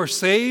 when you are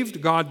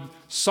saved, God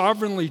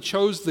sovereignly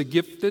chose the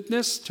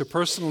giftedness to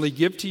personally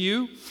give to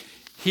you.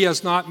 He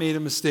has not made a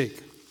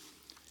mistake.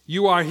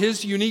 You are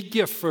His unique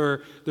gift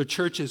for the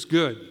church's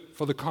good,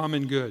 for the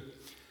common good.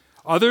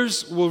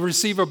 Others will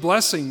receive a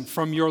blessing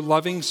from your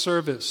loving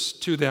service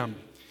to them.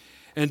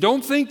 And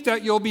don't think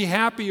that you'll be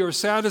happy or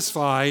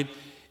satisfied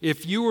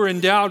if you were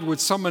endowed with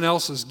someone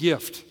else's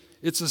gift.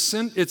 It's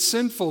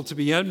sinful to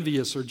be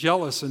envious or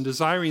jealous and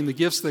desiring the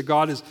gifts that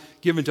God has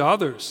given to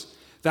others.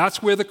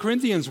 That's where the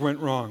Corinthians went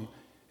wrong.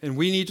 And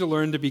we need to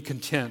learn to be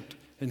content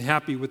and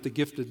happy with the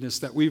giftedness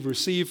that we've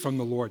received from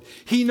the Lord.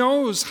 He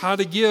knows how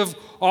to give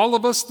all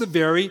of us the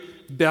very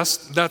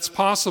best that's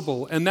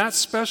possible. And that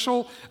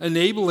special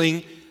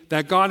enabling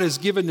that God has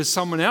given to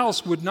someone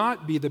else would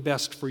not be the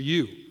best for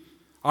you.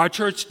 Our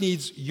church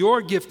needs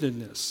your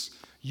giftedness,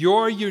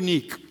 your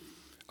unique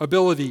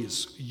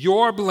abilities,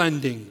 your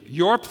blending,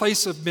 your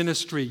place of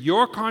ministry,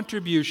 your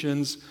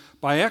contributions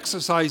by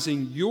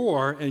exercising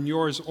your and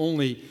yours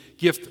only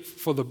gift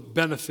for the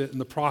benefit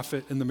and the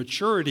profit and the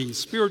maturity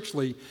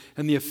spiritually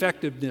and the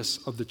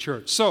effectiveness of the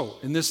church. So,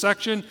 in this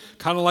section,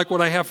 kind of like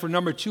what I have for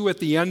number 2 at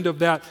the end of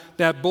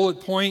that bullet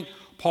point,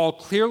 Paul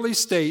clearly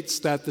states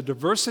that the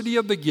diversity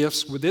of the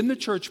gifts within the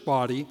church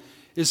body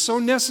is so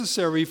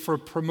necessary for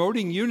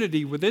promoting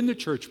unity within the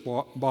church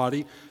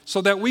body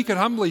so that we can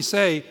humbly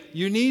say,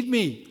 you need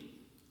me.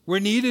 We're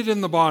needed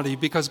in the body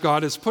because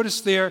God has put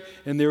us there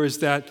and there is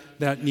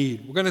that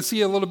need. We're going to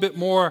see a little bit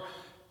more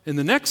in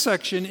the next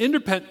section,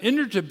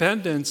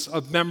 interdependence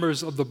of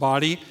members of the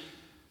body.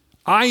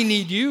 I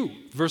need you,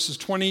 verses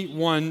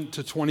 21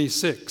 to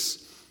 26.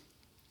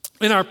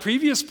 In our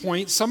previous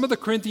point, some of the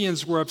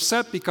Corinthians were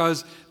upset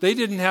because they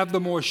didn't have the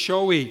more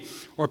showy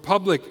or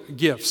public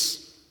gifts.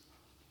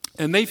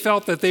 And they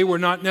felt that they were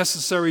not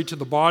necessary to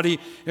the body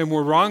and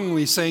were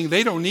wrongly saying,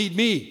 they don't need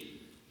me.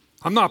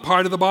 I'm not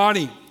part of the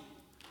body.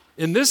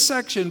 In this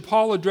section,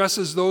 Paul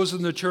addresses those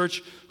in the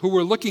church who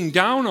were looking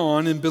down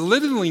on and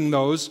belittling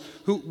those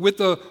who with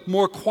the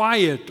more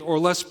quiet or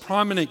less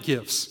prominent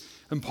gifts.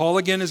 And Paul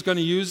again is going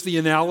to use the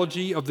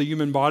analogy of the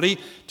human body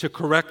to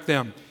correct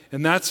them.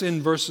 And that's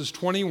in verses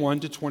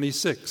 21 to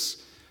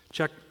 26.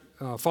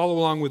 Follow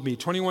along with me,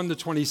 21 to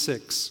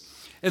 26.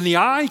 And the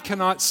eye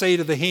cannot say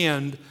to the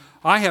hand,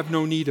 I have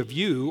no need of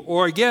you,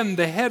 or again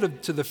the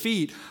head to the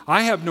feet,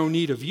 I have no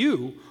need of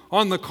you.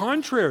 On the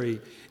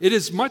contrary, it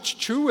is much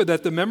truer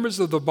that the members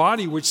of the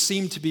body which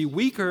seem to be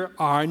weaker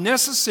are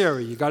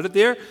necessary. You got it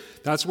there?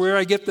 That's where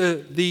I get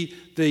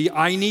the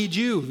I need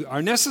you,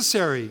 are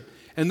necessary.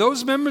 And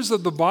those members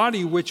of the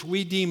body which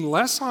we deem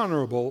less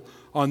honorable,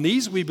 on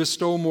these we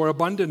bestow more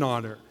abundant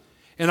honor.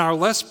 And our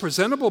less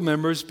presentable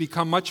members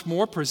become much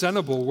more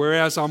presentable,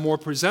 whereas our more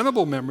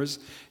presentable members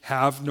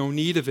have no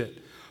need of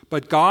it.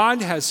 But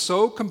God has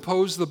so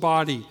composed the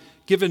body,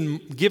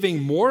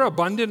 giving more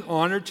abundant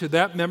honor to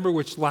that member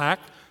which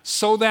lacked,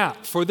 so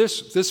that, for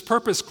this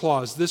purpose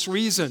clause, this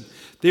reason,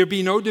 there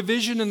be no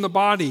division in the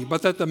body,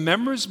 but that the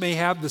members may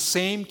have the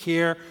same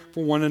care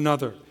for one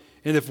another.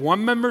 And if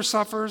one member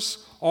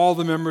suffers, all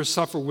the members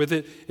suffer with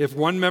it. If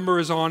one member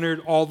is honored,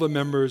 all the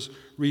members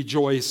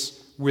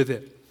rejoice with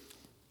it.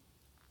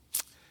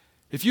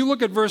 If you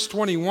look at verse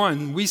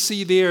 21, we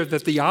see there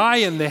that the eye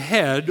and the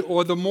head,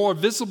 or the more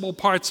visible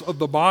parts of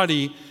the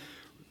body,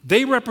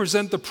 they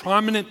represent the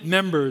prominent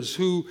members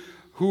who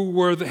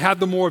had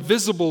the more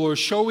visible or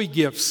showy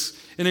gifts.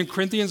 And in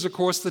Corinthians, of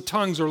course, the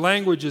tongues or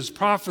languages,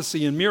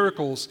 prophecy and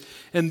miracles.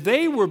 And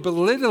they were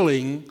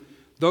belittling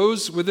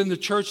those within the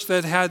church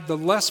that had the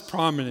less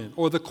prominent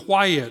or the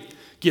quiet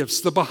gifts,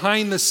 the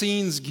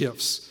behind-the-scenes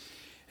gifts.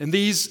 And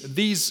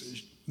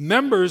these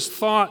members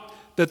thought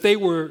that they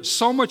were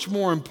so much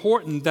more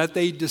important that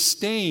they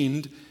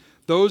disdained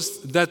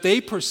those that they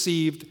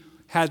perceived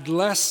had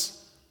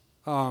less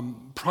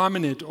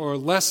prominent or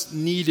less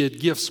needed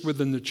gifts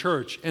within the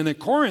church. And at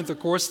Corinth, of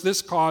course,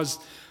 this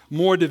caused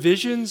more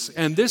divisions,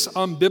 and this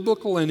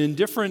unbiblical and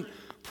indifferent,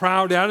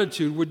 proud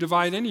attitude would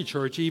divide any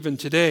church even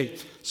today.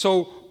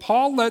 So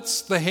Paul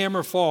lets the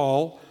hammer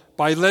fall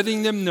by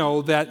letting them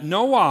know that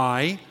no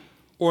eye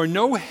or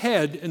no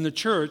head in the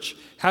church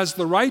has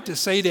the right to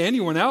say to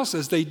anyone else,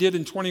 as they did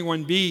in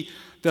 21b,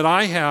 that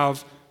I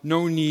have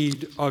no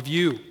need of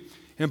you.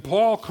 And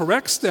Paul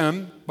corrects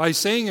them by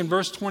saying in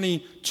verse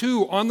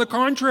 22, on the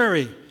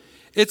contrary,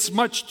 it's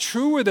much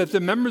truer that the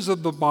members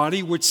of the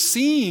body, which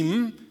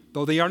seem,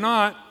 though they are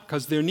not,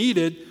 because they're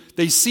needed,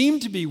 they seem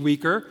to be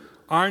weaker,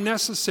 are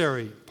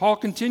necessary. Paul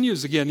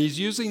continues again. He's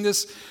using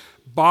this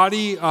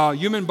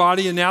human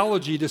body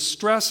analogy to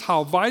stress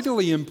how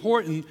vitally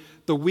important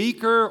the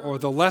weaker or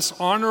the less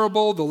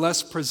honorable, the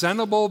less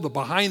presentable, the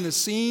behind the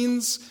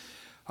scenes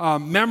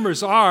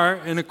members are.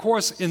 And of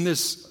course, in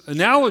this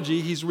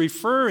analogy, he's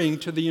referring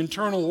to the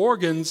internal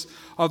organs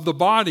of the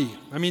body.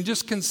 I mean,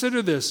 just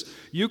consider this.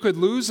 You could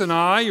lose an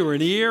eye or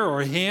an ear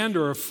or a hand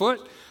or a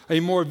foot, a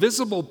more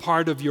visible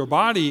part of your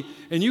body,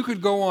 and you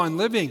could go on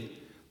living.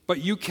 But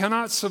you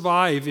cannot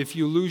survive if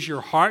you lose your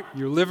heart,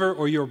 your liver,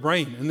 or your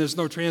brain, and there's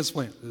no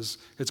transplant.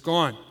 It's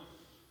gone.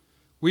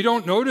 We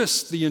don't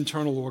notice the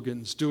internal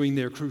organs doing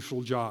their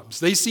crucial jobs.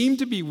 They seem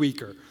to be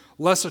weaker,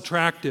 less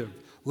attractive,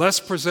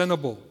 less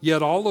presentable,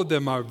 yet all of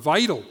them are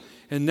vital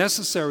and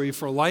necessary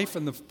for life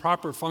and the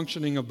proper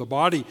functioning of the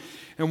body.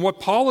 And what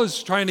Paul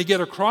is trying to get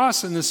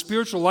across in the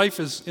spiritual life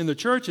in the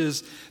church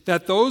is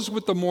that those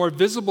with the more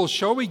visible,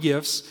 showy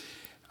gifts,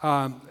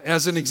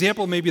 as an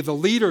example, maybe the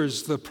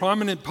leaders, the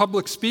prominent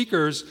public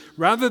speakers,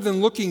 rather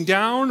than looking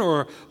down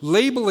or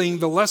labeling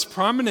the less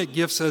prominent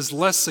gifts as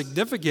less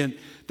significant,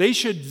 they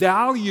should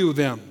value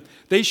them.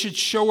 They should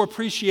show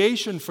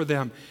appreciation for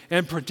them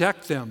and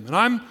protect them.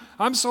 And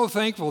I'm so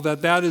thankful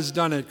that that is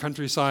done at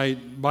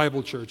Countryside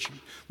Bible Church.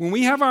 When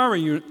we have our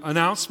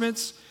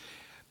announcements,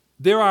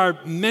 there are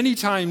many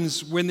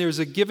times when there's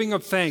a giving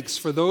of thanks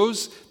for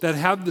those that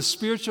have the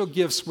spiritual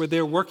gifts where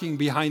they're working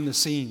behind the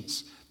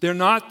scenes. They're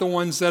not the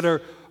ones that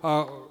are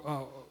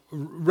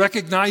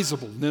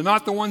recognizable. They're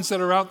not the ones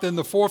that are out there in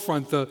the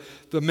forefront,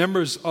 the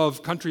members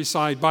of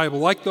Countryside Bible,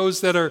 like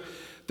those that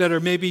are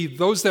maybe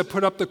those that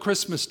put up the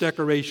Christmas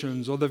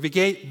decorations or the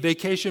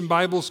Vacation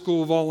Bible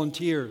School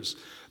volunteers,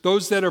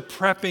 those that are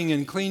prepping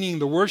and cleaning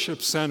the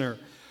worship center,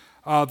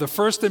 the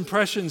first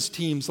impressions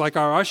teams like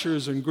our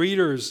ushers and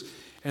greeters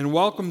and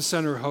welcome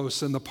center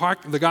hosts and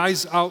the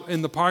guys out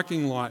in the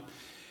parking lot.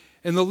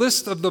 And the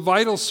list of the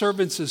vital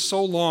servants is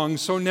so long,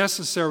 so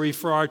necessary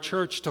for our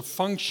church to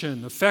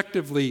function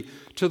effectively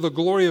to the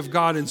glory of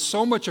God and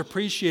so much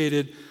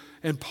appreciated.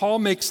 And Paul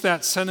makes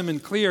that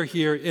sentiment clear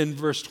here in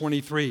verse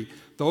 23.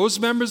 Those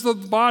members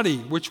of the body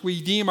which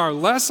we deem are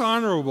less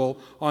honorable,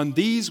 on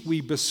these we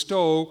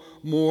bestow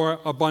more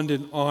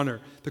abundant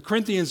honor. The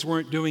Corinthians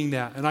weren't doing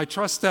that, and I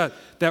trust that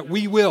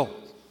we will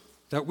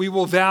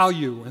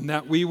value and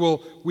that we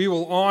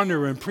will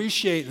honor and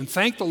appreciate and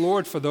thank the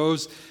Lord for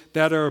those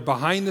that are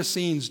behind the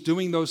scenes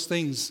doing those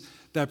things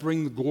that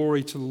bring the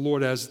glory to the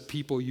Lord as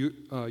people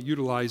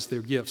utilize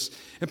their gifts.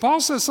 And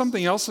Paul says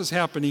something else is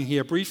happening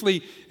here.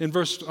 Briefly in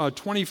verse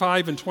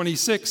 25 and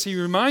 26, he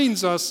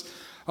reminds us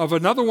of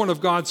another one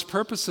of God's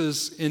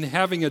purposes in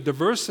having a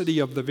diversity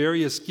of the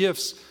various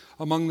gifts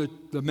among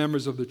the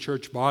members of the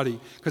church body.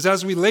 Because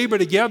as we labor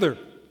together,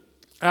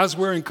 as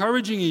we're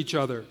encouraging each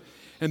other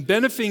and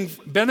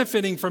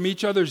benefiting from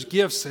each other's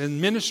gifts and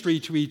ministry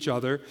to each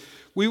other,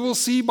 we will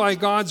see by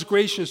God's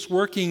gracious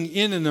working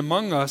in and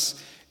among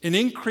us an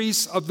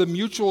increase of the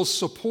mutual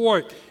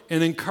support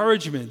and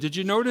encouragement. Did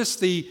you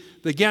notice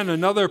again,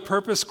 another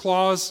purpose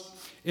clause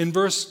in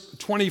verse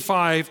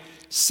 25?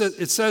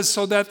 It says,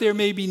 so that there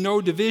may be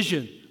no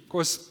division. Of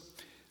course,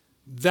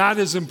 that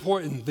is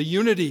important, the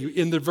unity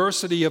in the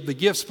diversity of the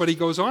gifts. But he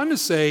goes on to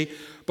say,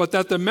 but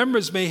that the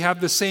members may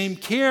have the same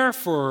care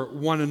for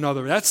one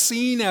another. That's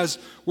seen as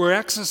we're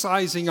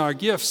exercising our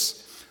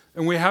gifts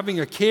and we're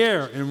having a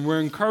care and we're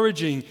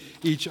encouraging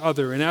each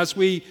other. And as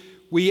we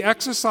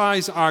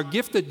exercise our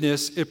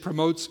giftedness, it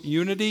promotes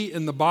unity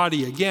in the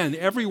body. Again,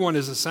 everyone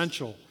is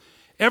essential.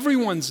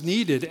 Everyone's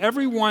needed.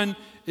 Everyone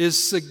is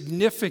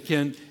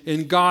significant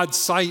in God's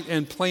sight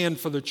and plan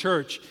for the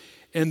church.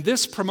 And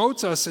this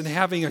promotes us in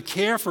having a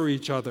care for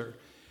each other.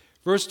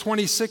 Verse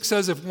 26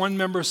 says, if one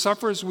member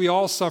suffers, we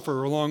all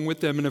suffer along with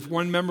them. And if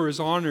one member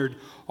is honored,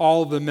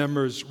 all the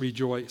members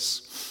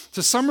rejoice.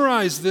 To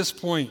summarize this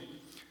point,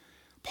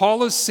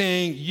 Paul is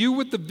saying, you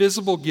with the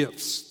visible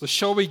gifts, the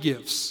showy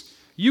gifts,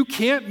 you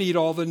can't meet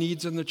all the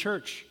needs in the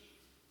church.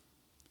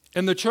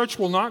 And the church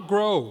will not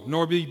grow,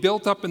 nor be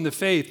built up in the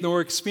faith,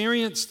 nor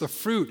experience the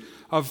fruit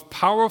of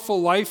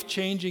powerful,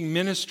 life-changing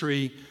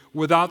ministry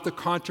without the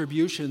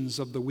contributions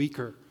of the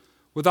weaker,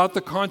 without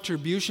the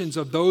contributions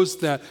of those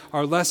that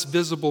are less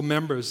visible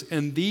members.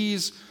 And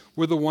these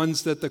were the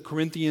ones that the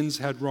Corinthians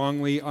had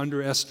wrongly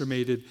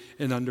underestimated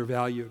and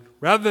undervalued.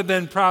 Rather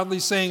than proudly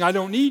saying, I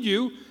don't need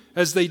you,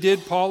 as they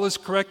did, Paul is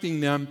correcting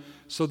them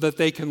so that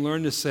they can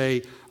learn to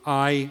say,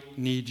 I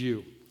need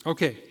you.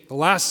 Okay, the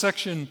last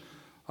section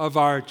of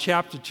our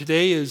chapter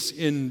today is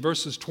in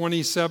verses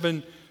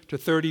 27 to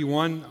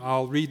 31.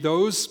 I'll read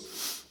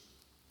those.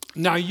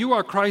 Now you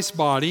are Christ's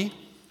body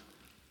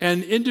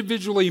and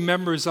individually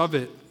members of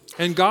it.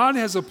 And God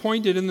has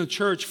appointed in the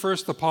church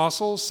first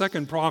apostles,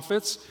 second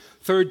prophets,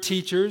 third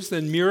teachers,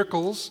 then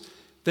miracles,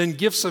 then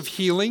gifts of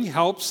healing,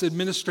 helps,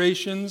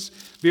 administrations,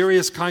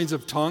 various kinds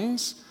of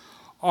tongues.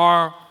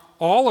 All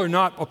are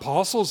not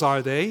apostles,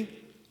 are they?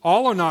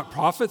 All are not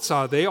prophets,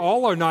 are they?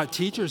 All are not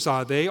teachers,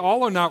 are they?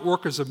 All are not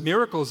workers of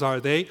miracles,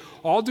 are they?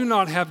 All do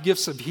not have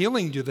gifts of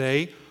healing, do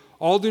they?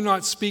 All do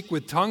not speak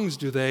with tongues,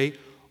 do they?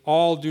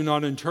 All do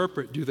not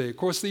interpret, do they? Of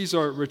course, these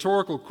are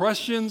rhetorical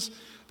questions.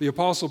 The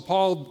Apostle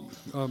Paul,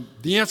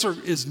 the answer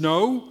is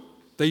no,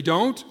 they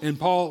don't. And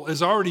Paul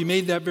has already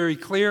made that very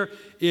clear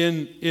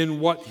in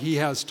what he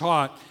has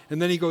taught.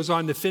 And then he goes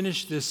on to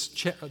finish this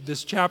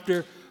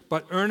chapter,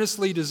 but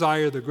earnestly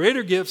desire the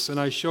greater gifts, and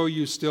I show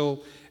you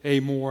still a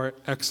more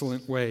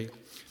excellent way.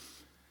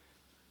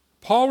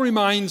 Paul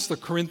reminds the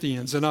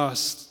Corinthians and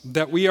us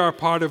that we are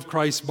part of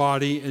Christ's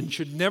body and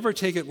should never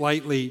take it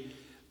lightly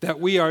that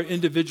we are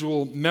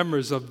individual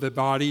members of the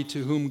body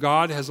to whom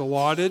God has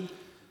allotted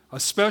a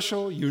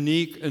special,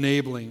 unique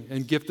enabling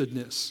and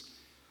giftedness.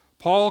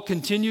 Paul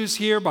continues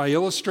here by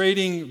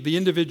illustrating the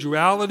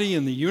individuality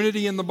and the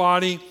unity in the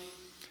body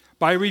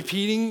by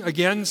repeating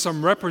again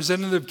some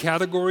representative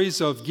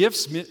categories of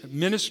gifts,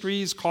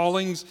 ministries,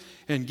 callings,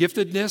 and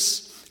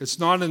giftedness. It's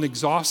not an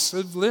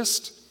exhaustive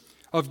list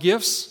of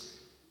gifts.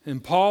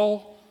 And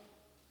Paul's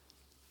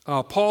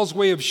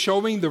way of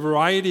showing the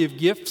variety of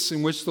gifts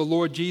in which the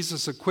Lord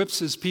Jesus equips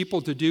his people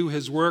to do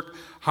his work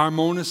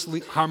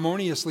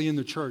harmoniously in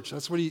the church.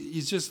 That's what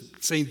he's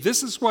just saying.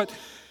 This is what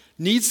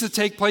needs to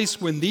take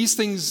place when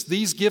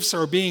these gifts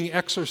are being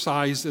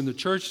exercised in the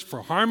church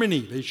for harmony.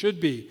 They should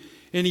be.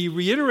 And he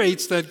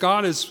reiterates that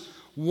God has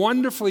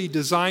wonderfully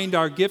designed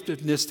our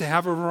giftedness to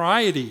have a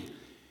variety.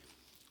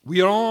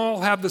 We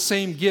all have the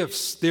same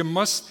gifts. There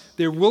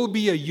will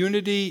be a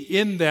unity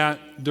in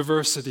that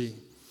diversity.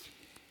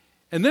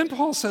 And then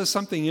Paul says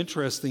something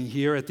interesting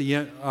here at the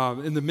end,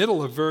 in the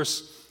middle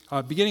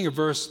of beginning of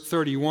verse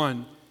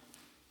 31.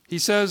 He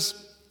says,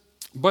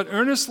 "But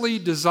earnestly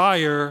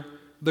desire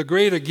the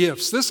greater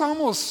gifts." This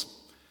almost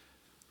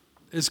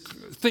is,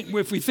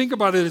 if we think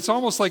about it, it's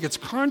almost like it's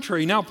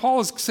contrary. Now Paul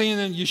is saying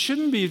that you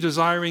shouldn't be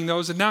desiring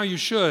those, and now you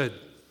should.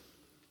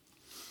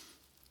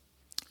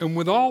 And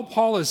with all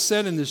Paul has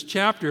said in this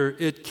chapter,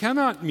 it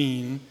cannot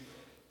mean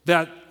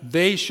that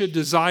they should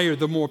desire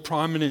the more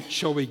prominent,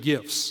 showy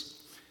gifts.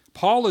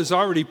 Paul has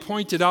already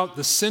pointed out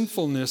the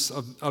sinfulness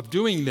of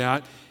doing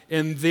that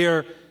and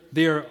their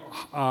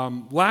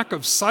lack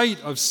of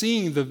sight of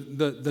seeing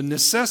the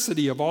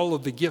necessity of all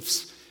of the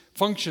gifts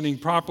functioning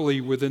properly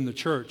within the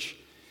church.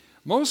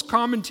 Most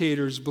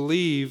commentators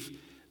believe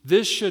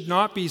this should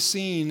not be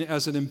seen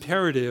as an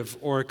imperative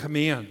or a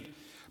command,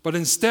 but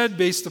instead,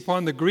 based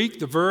upon the Greek,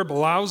 the verb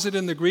allows it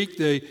in the Greek,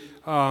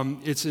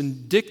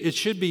 it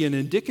should be an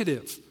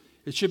indicative.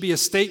 It should be a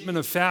statement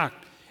of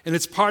fact, and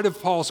it's part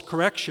of Paul's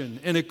correction.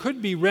 And it could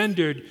be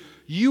rendered,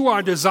 you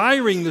are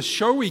desiring the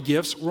showy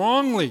gifts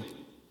wrongly,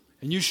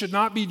 and you should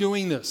not be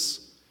doing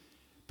this,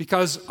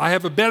 because I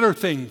have a better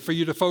thing for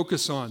you to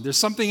focus on. There's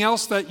something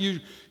else that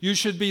you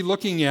should be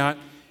looking at,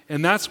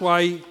 and that's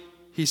why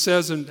he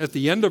says at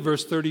the end of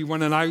verse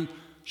 31, "And I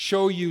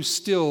show you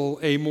still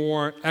a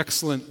more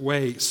excellent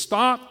way."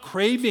 Stop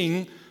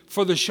craving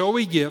for the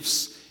showy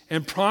gifts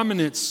and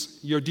prominence.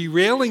 You're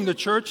derailing the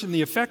church and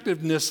the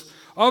effectiveness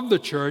of the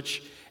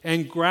church,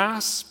 and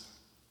grasp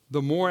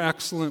the more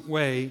excellent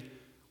way,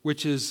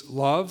 which is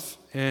love.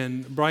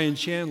 And Brian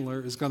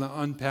Chandler is going to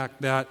unpack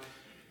that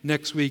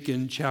next week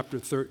in chapter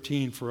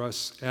 13 for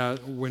us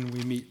when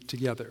we meet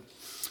together.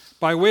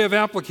 By way of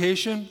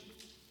application,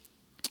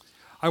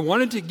 I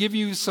wanted to give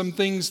you some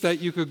things that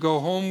you could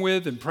go home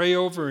with and pray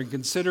over and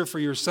consider for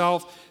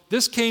yourself.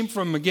 This came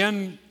from,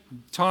 again,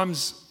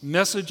 Tom's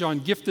message on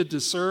Gifted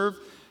to Serve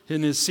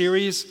in his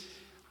series.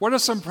 What are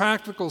some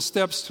practical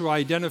steps to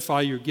identify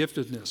your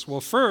giftedness?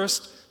 Well,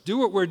 first, do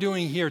what we're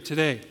doing here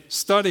today.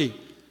 Study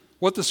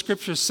what the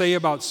scriptures say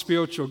about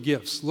spiritual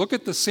gifts. Look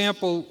at the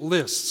sample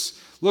lists.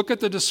 Look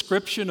at the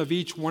description of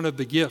each one of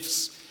the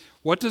gifts.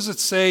 What does it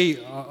say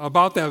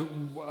about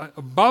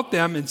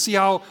them, and see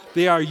how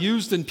they are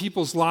used in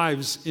people's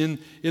lives in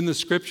the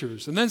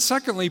scriptures. And then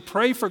secondly,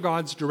 pray for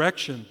God's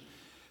direction,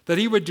 that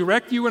he would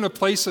direct you in a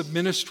place of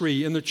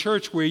ministry in the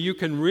church where you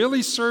can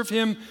really serve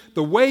him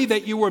the way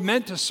that you were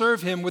meant to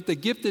serve him, with the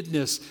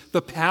giftedness,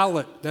 the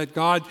palate that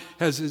God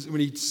has,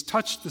 when he's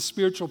touched the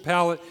spiritual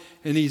palate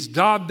and he's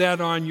daubed that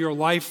on your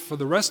life for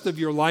the rest of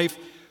your life.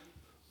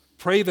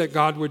 Pray that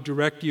God would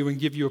direct you and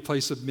give you a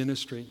place of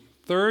ministry.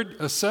 Third,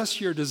 assess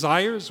your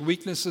desires,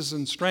 weaknesses,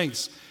 and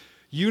strengths.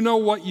 You know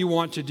what you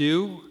want to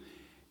do,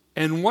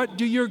 and what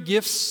do your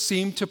gifts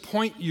seem to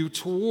point you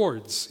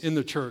towards in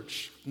the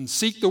church? And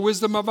seek the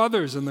wisdom of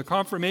others and the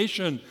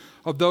confirmation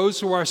of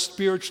those who are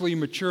spiritually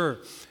mature.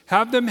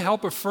 Have them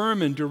help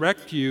affirm and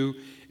direct you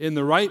in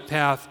the right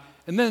path.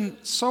 And then,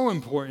 so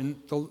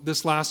important,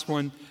 this last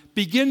one,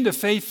 begin to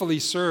faithfully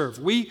serve.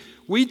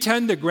 We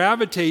tend to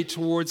gravitate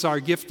towards our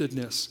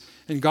giftedness,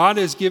 and God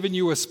has given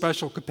you a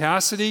special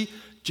capacity.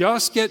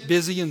 Just get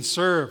busy and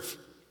serve.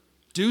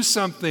 Do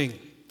something.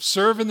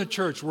 Serve in the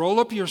church. Roll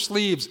up your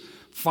sleeves.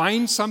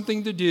 Find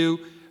something to do.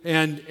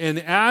 And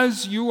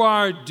as you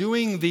are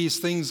doing these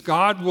things,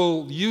 God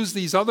will use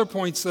these other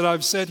points that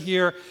I've said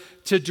here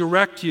to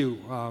direct you.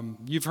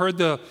 You've heard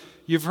the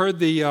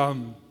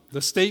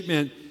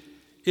statement.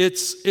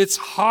 It's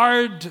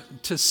hard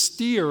to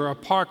steer a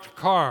parked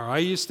car. I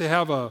used to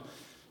have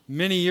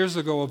many years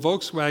ago a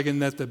Volkswagen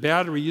that the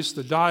battery used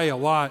to die a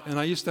lot, and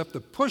I used to have to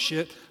push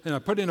it, and I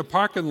put it in a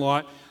parking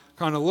lot,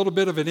 kind of a little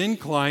bit of an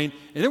incline,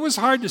 and it was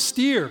hard to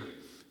steer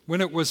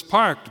when it was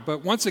parked.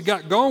 But once it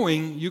got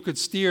going, you could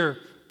steer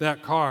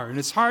that car. And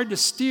it's hard to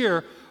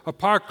steer a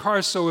parked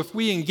car, so if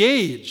we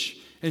engage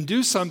and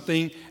do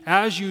something,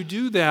 as you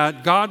do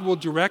that, God will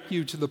direct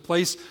you to the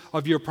place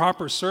of your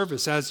proper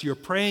service as you're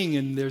praying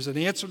and there's an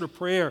answer to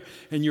prayer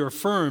and you're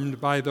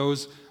affirmed by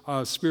those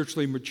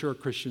spiritually mature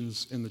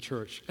Christians in the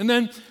church. And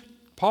then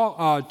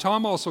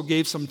Tom also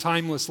gave some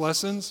timeless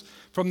lessons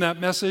from that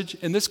message,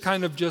 and this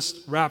kind of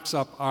just wraps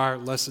up our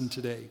lesson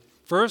today.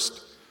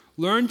 First,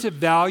 learn to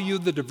value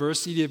the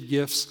diversity of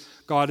gifts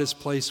God has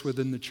placed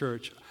within the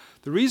church.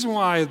 The reason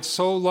why I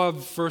so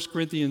love 1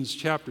 Corinthians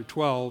chapter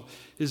 12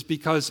 is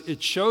because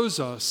it shows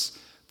us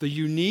the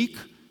unique,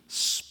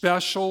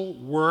 special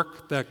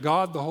work that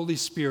God, the Holy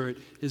Spirit,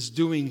 is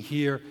doing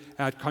here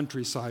at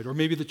Countryside, or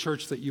maybe the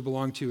church that you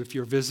belong to if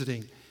you're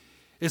visiting.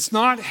 It's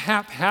not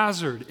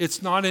haphazard.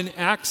 It's not an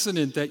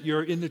accident that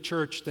you're in the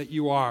church that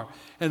you are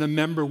and a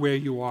member where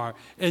you are.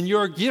 And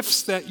your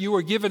gifts that you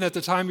were given at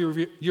the time of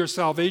your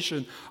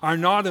salvation are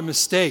not a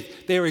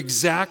mistake. They are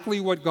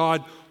exactly what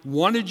God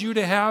wanted you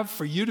to have,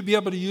 for you to be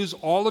able to use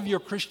all of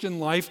your Christian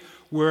life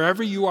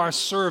wherever you are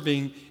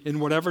serving, in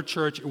whatever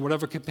church, in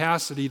whatever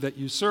capacity that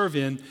you serve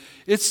in.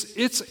 It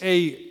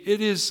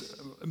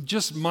is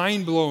just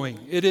mind-blowing.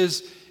 It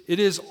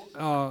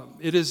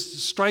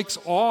strikes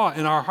awe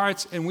in our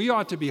hearts, and we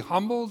ought to be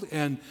humbled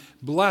and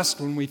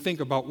blessed when we think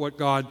about what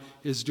God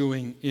is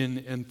doing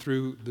in and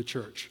through the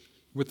church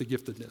with the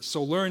giftedness.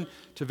 So learn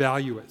to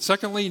value it.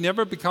 Secondly,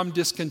 never become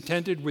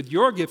discontented with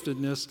your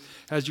giftedness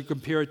as you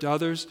compare it to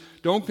others.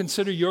 Don't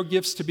consider your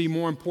gifts to be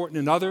more important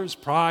than others.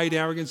 Pride,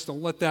 arrogance,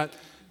 don't let that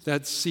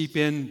seep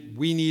in.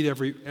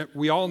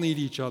 We all need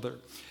each other.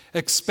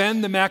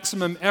 Expend the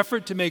maximum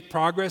effort to make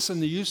progress in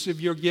the use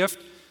of your gift.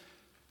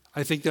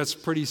 I think that's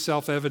pretty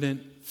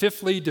self-evident.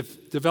 Fifthly,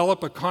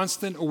 develop a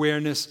constant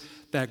awareness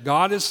that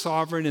God is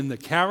sovereign in the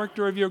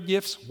character of your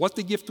gifts, what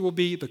the gift will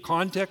be, the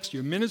context,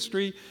 your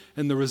ministry,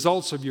 and the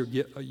results of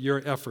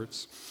your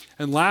efforts.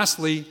 And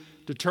lastly,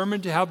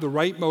 determine to have the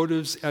right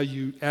motives as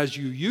you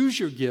use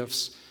your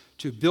gifts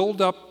to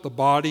build up the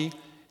body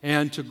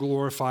and to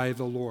glorify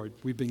the Lord.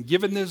 We've been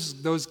given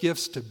those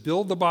gifts to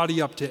build the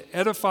body up, to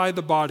edify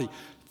the body.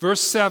 Verse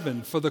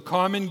 7, for the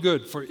common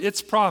good, for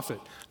its profit,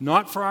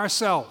 not for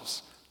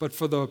ourselves, but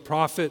for the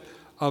profit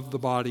of the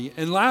body.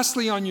 And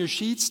lastly, on your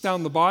sheets,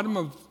 down the bottom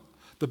of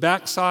the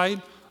back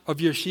side of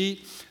your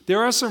sheet,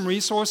 there are some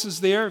resources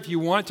there. If you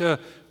want to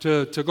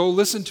go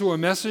listen to a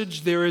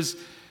message, there is,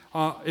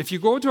 if you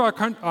go to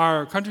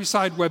our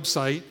Countryside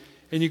website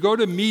and you go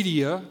to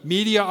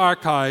media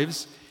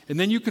archives, and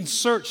then you can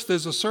search,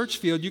 there's a search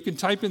field, you can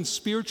type in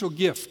spiritual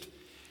gift.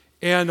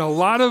 And a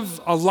lot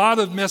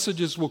of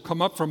messages will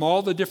come up from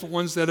all the different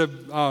ones that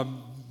have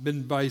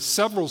been by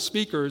several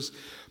speakers.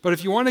 But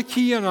if you want to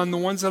key in on the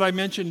ones that I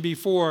mentioned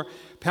before,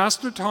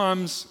 Pastor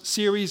Tom's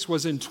series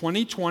was in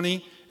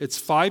 2020. It's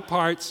 5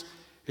 parts.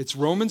 It's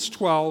Romans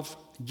 12,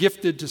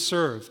 Gifted to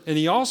Serve. And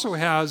he also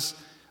has,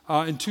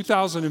 in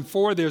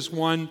 2004, there's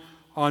one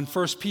on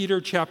 1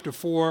 Peter chapter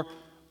 4,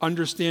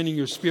 Understanding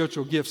Your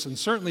Spiritual Gifts. And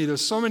certainly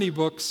there's so many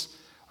books,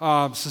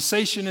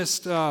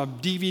 cessationist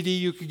DVD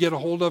you could get a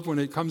hold of when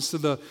it comes to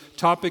the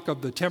topic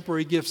of the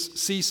temporary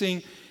gifts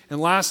ceasing. And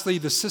lastly,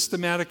 the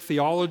systematic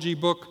theology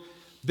book,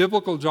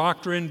 Biblical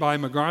Doctrine by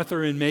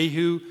MacArthur and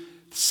Mayhew,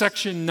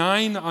 section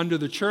 9 under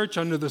the church,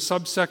 under the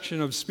subsection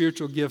of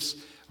spiritual gifts,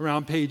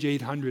 around page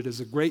 800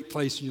 is a great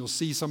place, and you'll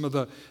see some of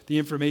the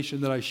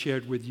information that I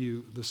shared with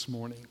you this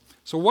morning.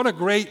 So what a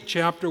great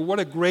chapter, what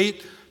a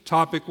great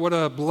topic, what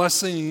a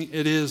blessing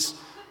it is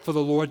for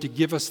the Lord to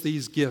give us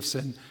these gifts.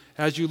 And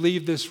as you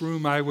leave this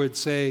room, I would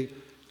say,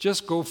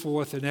 just go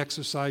forth and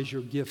exercise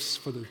your gifts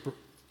for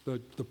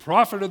the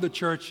profit of the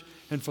church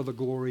and for the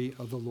glory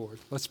of the Lord.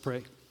 Let's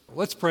pray.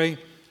 Let's pray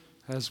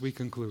as we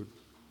conclude.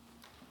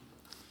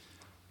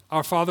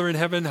 Our Father in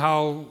heaven,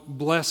 how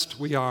blessed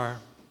we are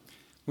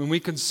when we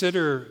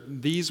consider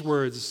these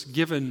words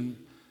given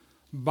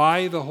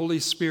by the Holy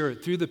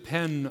Spirit through the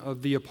pen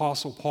of the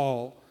Apostle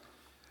Paul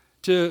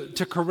to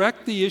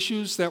correct the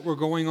issues that were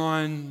going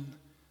on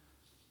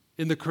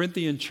in the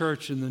Corinthian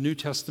church in the New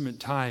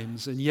Testament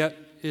times, and yet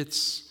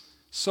it's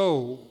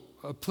so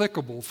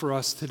applicable for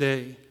us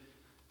today.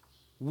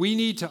 We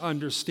need to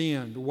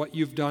understand what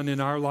you've done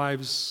in our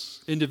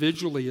lives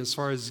individually as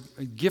far as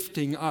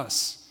gifting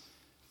us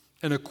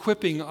and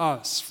equipping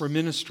us for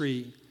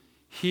ministry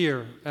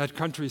here at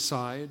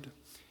Countryside.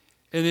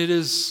 And it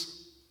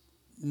is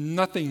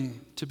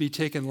nothing to be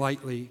taken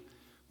lightly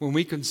when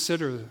we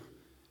consider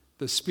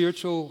the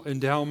spiritual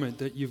endowment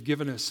that you've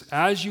given us,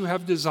 as you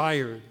have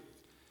desired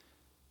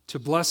to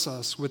bless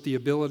us with the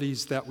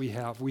abilities that we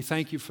have. We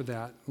thank you for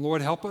that.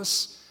 Lord, help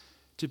us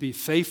to be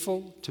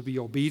faithful, to be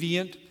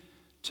obedient,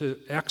 to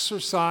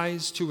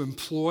exercise, to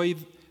employ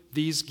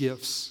these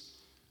gifts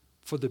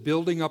for the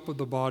building up of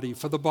the body,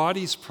 for the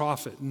body's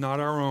profit, not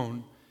our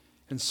own,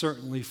 and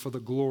certainly for the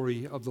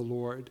glory of the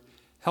Lord.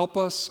 Help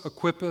us,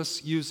 equip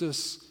us, use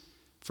us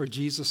for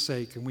Jesus'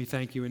 sake, and we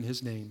thank you in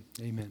his name.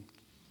 Amen.